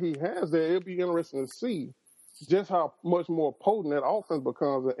 And now that he has that, it'll be interesting to see just how much more potent that offense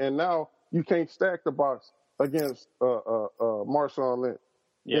becomes. And now you can't stack the box against Marshawn Lynch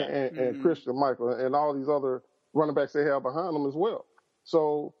and Christian Michael and all these other running backs they have behind them as well.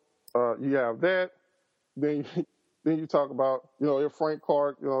 So you have that. Then Then you talk about, if Frank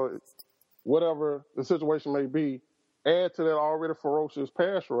Clark, whatever the situation may be, add to that already ferocious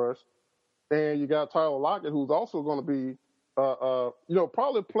pass rush, and you got Tyler Lockett, who's also going to be,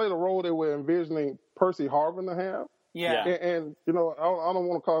 probably play the role they were envisioning Percy Harvin to have. Yeah. And I don't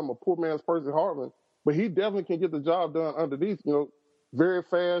want to call him a poor man's Percy Harvin, but he definitely can get the job done underneath, very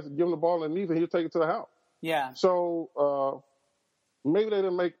fast, give him the ball underneath, and he'll take it to the house. Yeah. So maybe they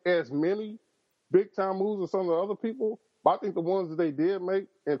didn't make as many big-time moves as some of the other people, but I think the ones that they did make,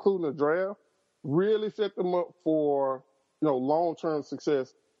 including the draft, really set them up for, long-term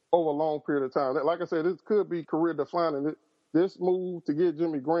success over a long period of time. Like I said, this could be career defining. This move to get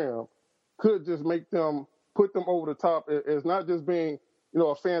Jimmy Graham could just put them over the top as not just being,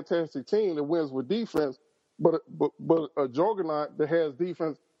 a fantastic team that wins with defense, but a juggernaut that has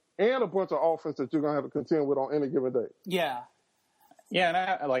defense and a bunch of offense that you're going to have to contend with on any given day. Yeah.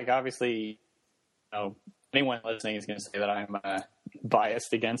 Yeah, and obviously, anyone listening is going to say that I'm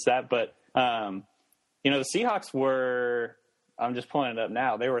biased against that, but the Seahawks were. I'm just pulling it up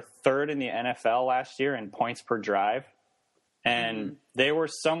now. They were third in the NFL last year in points per drive, and they were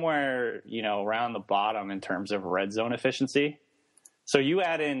somewhere around the bottom in terms of red zone efficiency. So you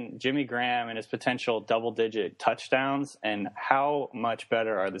add in Jimmy Graham and his potential double-digit touchdowns, and how much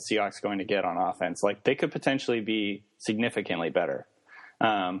better are the Seahawks going to get on offense? Like, they could potentially be significantly better.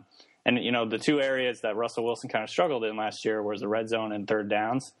 And the two areas that Russell Wilson kind of struggled in last year was the red zone and third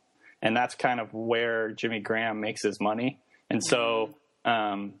downs. And that's kind of where Jimmy Graham makes his money. And so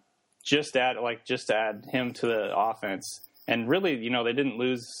just add him to the offense. And really, they didn't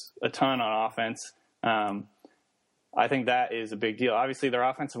lose a ton on offense. I think that is a big deal. Obviously, their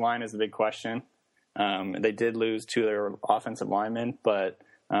offensive line is a big question. They did lose two of their offensive linemen, but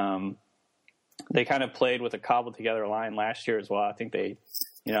they kind of played with a cobbled-together line last year as well. I think they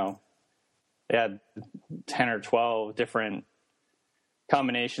had 10 or 12 different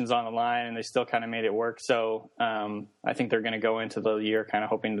combinations on the line, and they still kind of made it work. So I think they're going to go into the year kind of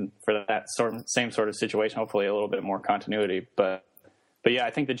hoping for that same sort of situation, hopefully a little bit more continuity. But yeah,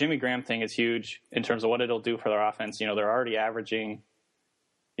 I think the Jimmy Graham thing is huge in terms of what it'll do for their offense. They're already averaging,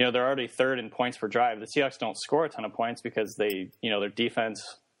 they're already third in points per drive. The Seahawks don't score a ton of points because their defense,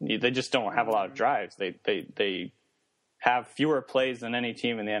 they just don't have a lot of drives. They have fewer plays than any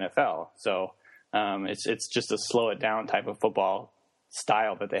team in the NFL. So it's just a slow it down type of football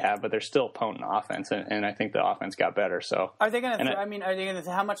style that they have, but they're still potent offense, and I think the offense got better. So are they going to?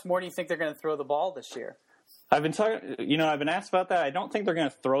 How much more do you think they're going to throw the ball this year? I've been talking. I've been asked about that. I don't think they're going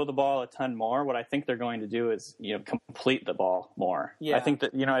to throw the ball a ton more. What I think they're going to do is complete the ball more. Yeah. I think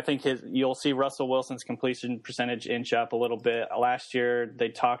that you'll see Russell Wilson's completion percentage inch up a little bit. Last year they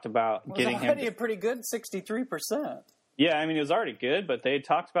talked about getting him a pretty good 63%. Yeah, it was already good, but they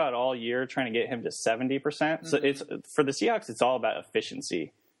talked about all year trying to get him to 70%. So it's for the Seahawks, it's all about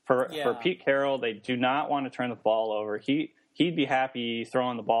efficiency. For Pete Carroll, they do not want to turn the ball over. He'd be happy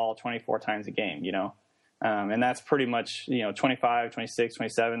throwing the ball 24 times a game, and that's pretty much 25, 26,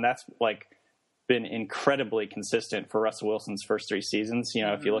 27. That's been incredibly consistent for Russell Wilson's first three seasons.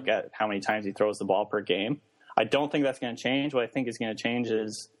 If you look at how many times he throws the ball per game, I don't think that's going to change. What I think is going to change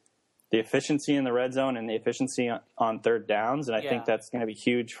is the efficiency in the red zone and the efficiency on third downs. And I think that's going to be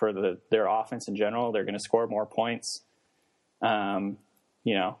huge for their offense in general. They're going to score more points. And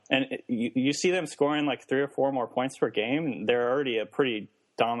you see them scoring 3 or 4 more points per game. They're already a pretty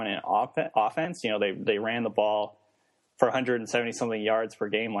dominant offense. They ran the ball for 170 something yards per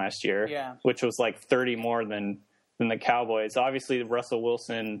game last year, which was 30 more than the Cowboys. Obviously Russell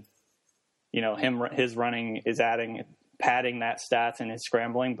Wilson, his running is padding that stats and his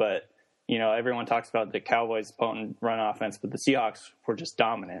scrambling, but everyone talks about the Cowboys' potent run offense, but the Seahawks were just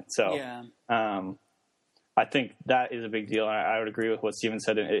dominant. So I think that is a big deal. And I would agree with what Steven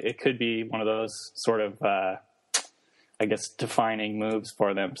said. It could be one of those sort of, defining moves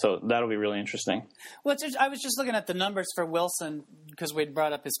for them. So that'll be really interesting. Well, I was just looking at the numbers for Wilson because we'd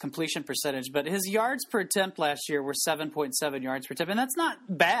brought up his completion percentage, but his yards per attempt last year were 7.7 yards per attempt. And that's not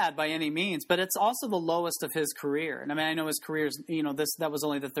bad by any means, but it's also the lowest of his career. And I know his career's, that was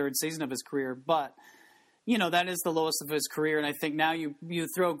only the third season of his career, but that is the lowest of his career. And I think now you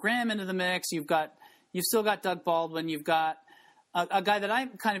throw Graham into the mix. You've still got Doug Baldwin. You've got a guy that I'm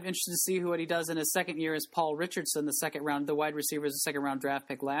kind of interested to see what he does in his second year is Paul Richardson, the wide receiver, is a second-round draft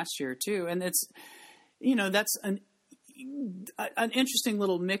pick last year too. And it's, that's an interesting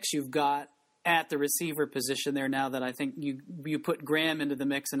little mix you've got at the receiver position there now that I think you put Graham into the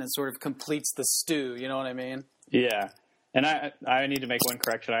mix and it sort of completes the stew. You know what I mean? Yeah. And I need to make one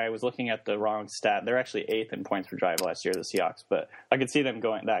correction. I was looking at the wrong stat. They're actually 8th in points per drive last year, the Seahawks, but I could see them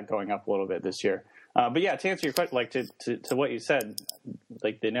going up a little bit this year. But yeah, to answer your question, like to what you said,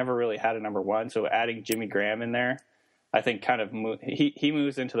 like they never really had a number one. So adding Jimmy Graham in there, I think kind of he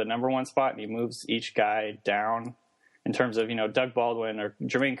moves into the number one spot, and he moves each guy down in terms of, Doug Baldwin or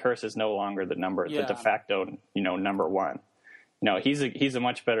Jermaine Kearse is no longer the de facto, number one. He's a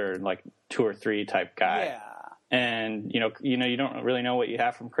much better like 2 or 3 type guy. Yeah. And, you don't really know what you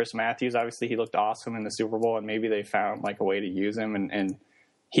have from Chris Matthews. Obviously, he looked awesome in the Super Bowl, and maybe they found like a way to use him, and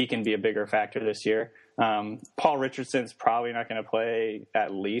he can be a bigger factor this year. Paul Richardson's probably not going to play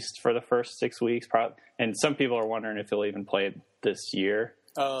at least for the first 6 weeks. And some people are wondering if he'll even play this year.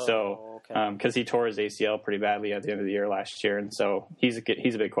 Because he tore his ACL pretty badly at the end of the year last year. And so he's a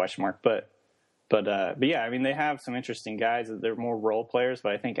big question mark. But yeah, I mean, they have some interesting guys. They're more role players,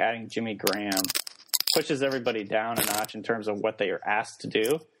 but I think adding Jimmy Graham pushes everybody down a notch in terms of what they are asked to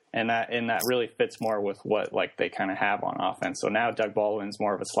do, and that really fits more with what like they kind of have on offense. So now Doug Baldwin's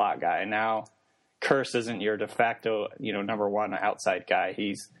more of a slot guy, and now Kearse isn't your de facto number one outside guy.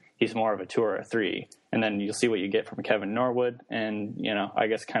 He's more of a 2 or a 3, and then you'll see what you get from Kevin Norwood, and I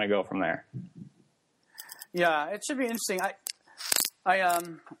guess kind of go from there. Yeah, it should be interesting. I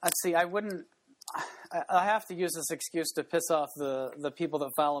have to use this excuse to piss off the people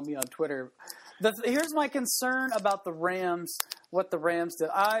that follow me on Twitter. Here's my concern about the Rams, what the Rams did.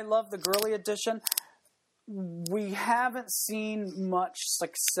 I love the Gurley addition. We haven't seen much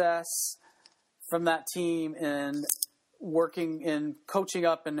success from that team in working in coaching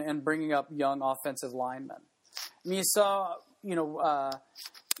up and bringing up young offensive linemen. I mean,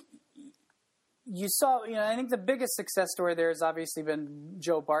 I think the biggest success story there has obviously been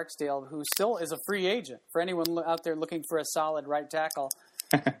Joe Barksdale, who still is a free agent for anyone out there looking for a solid right tackle.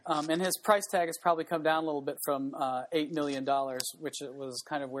 And his price tag has probably come down a little bit from $8 million, which it was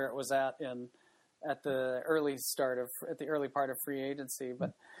kind of where it was at the early part of free agency.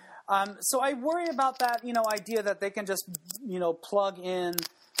 But so I worry about that, idea that they can just, plug in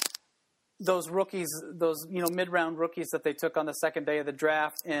those rookies, those mid-round rookies that they took on the second day of the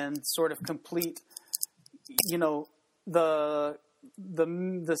draft and sort of complete, the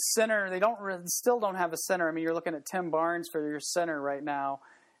center. They still don't have a center. I mean, you're looking at Tim Barnes for your center right now,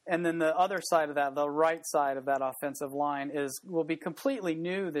 and then the other side of that, the right side of that offensive line will be completely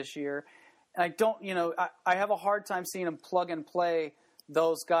new this year. And I don't, I have a hard time seeing them plug and play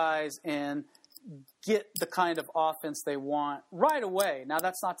those guys and get the kind of offense they want right away. Now,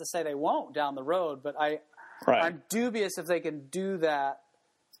 that's not to say they won't down the road, but I'm dubious if they can do that,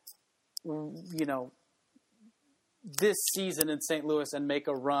 this season in St. Louis and make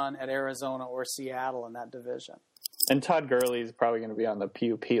a run at Arizona or Seattle in that division. And Todd Gurley is probably going to be on the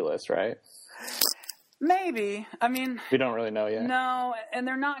PUP list, right? Maybe. I mean, we don't really know yet. No, and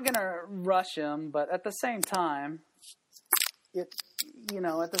they're not going to rush him, but at the same time, it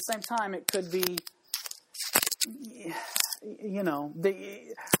could be,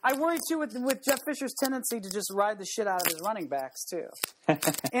 I worry too with Jeff Fisher's tendency to just ride the shit out of his running backs too.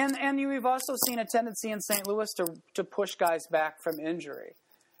 and we've also seen a tendency in St. Louis to push guys back from injury.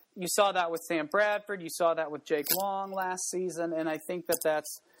 You saw that with Sam Bradford. You saw that with Jake Long last season. And I think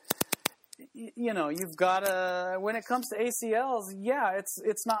that's, you've got to, when it comes to ACLs,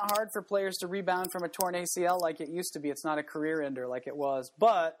 it's not hard for players to rebound from a torn ACL like it used to be. It's not a career ender like it was.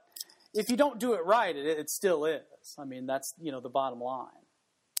 But if you don't do it right, it still is. I mean, that's, the bottom line.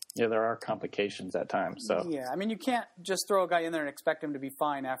 Yeah, there are complications at times. So yeah, I mean, you can't just throw a guy in there and expect him to be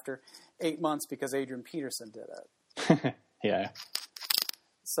fine after 8 months because Adrian Peterson did it. Yeah.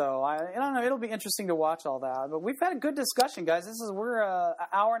 So I don't know. It'll be interesting to watch all that. But we've had a good discussion, guys. We're an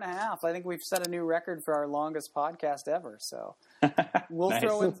hour and a half. I think we've set a new record for our longest podcast ever. So we'll Nice.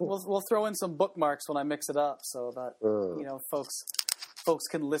 we'll throw in some bookmarks when I mix it up, so that folks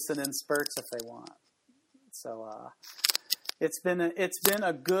can listen in spurts if they want. So it's been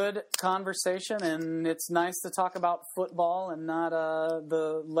a good conversation, and it's nice to talk about football and not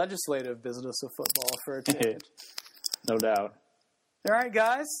the legislative business of football for a change. No doubt. All right,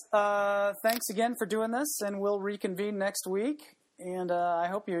 guys. Thanks again for doing this, and we'll reconvene next week. And I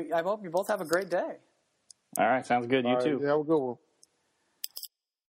hope you both have a great day. All right, sounds good. You too. Yeah, have a good one.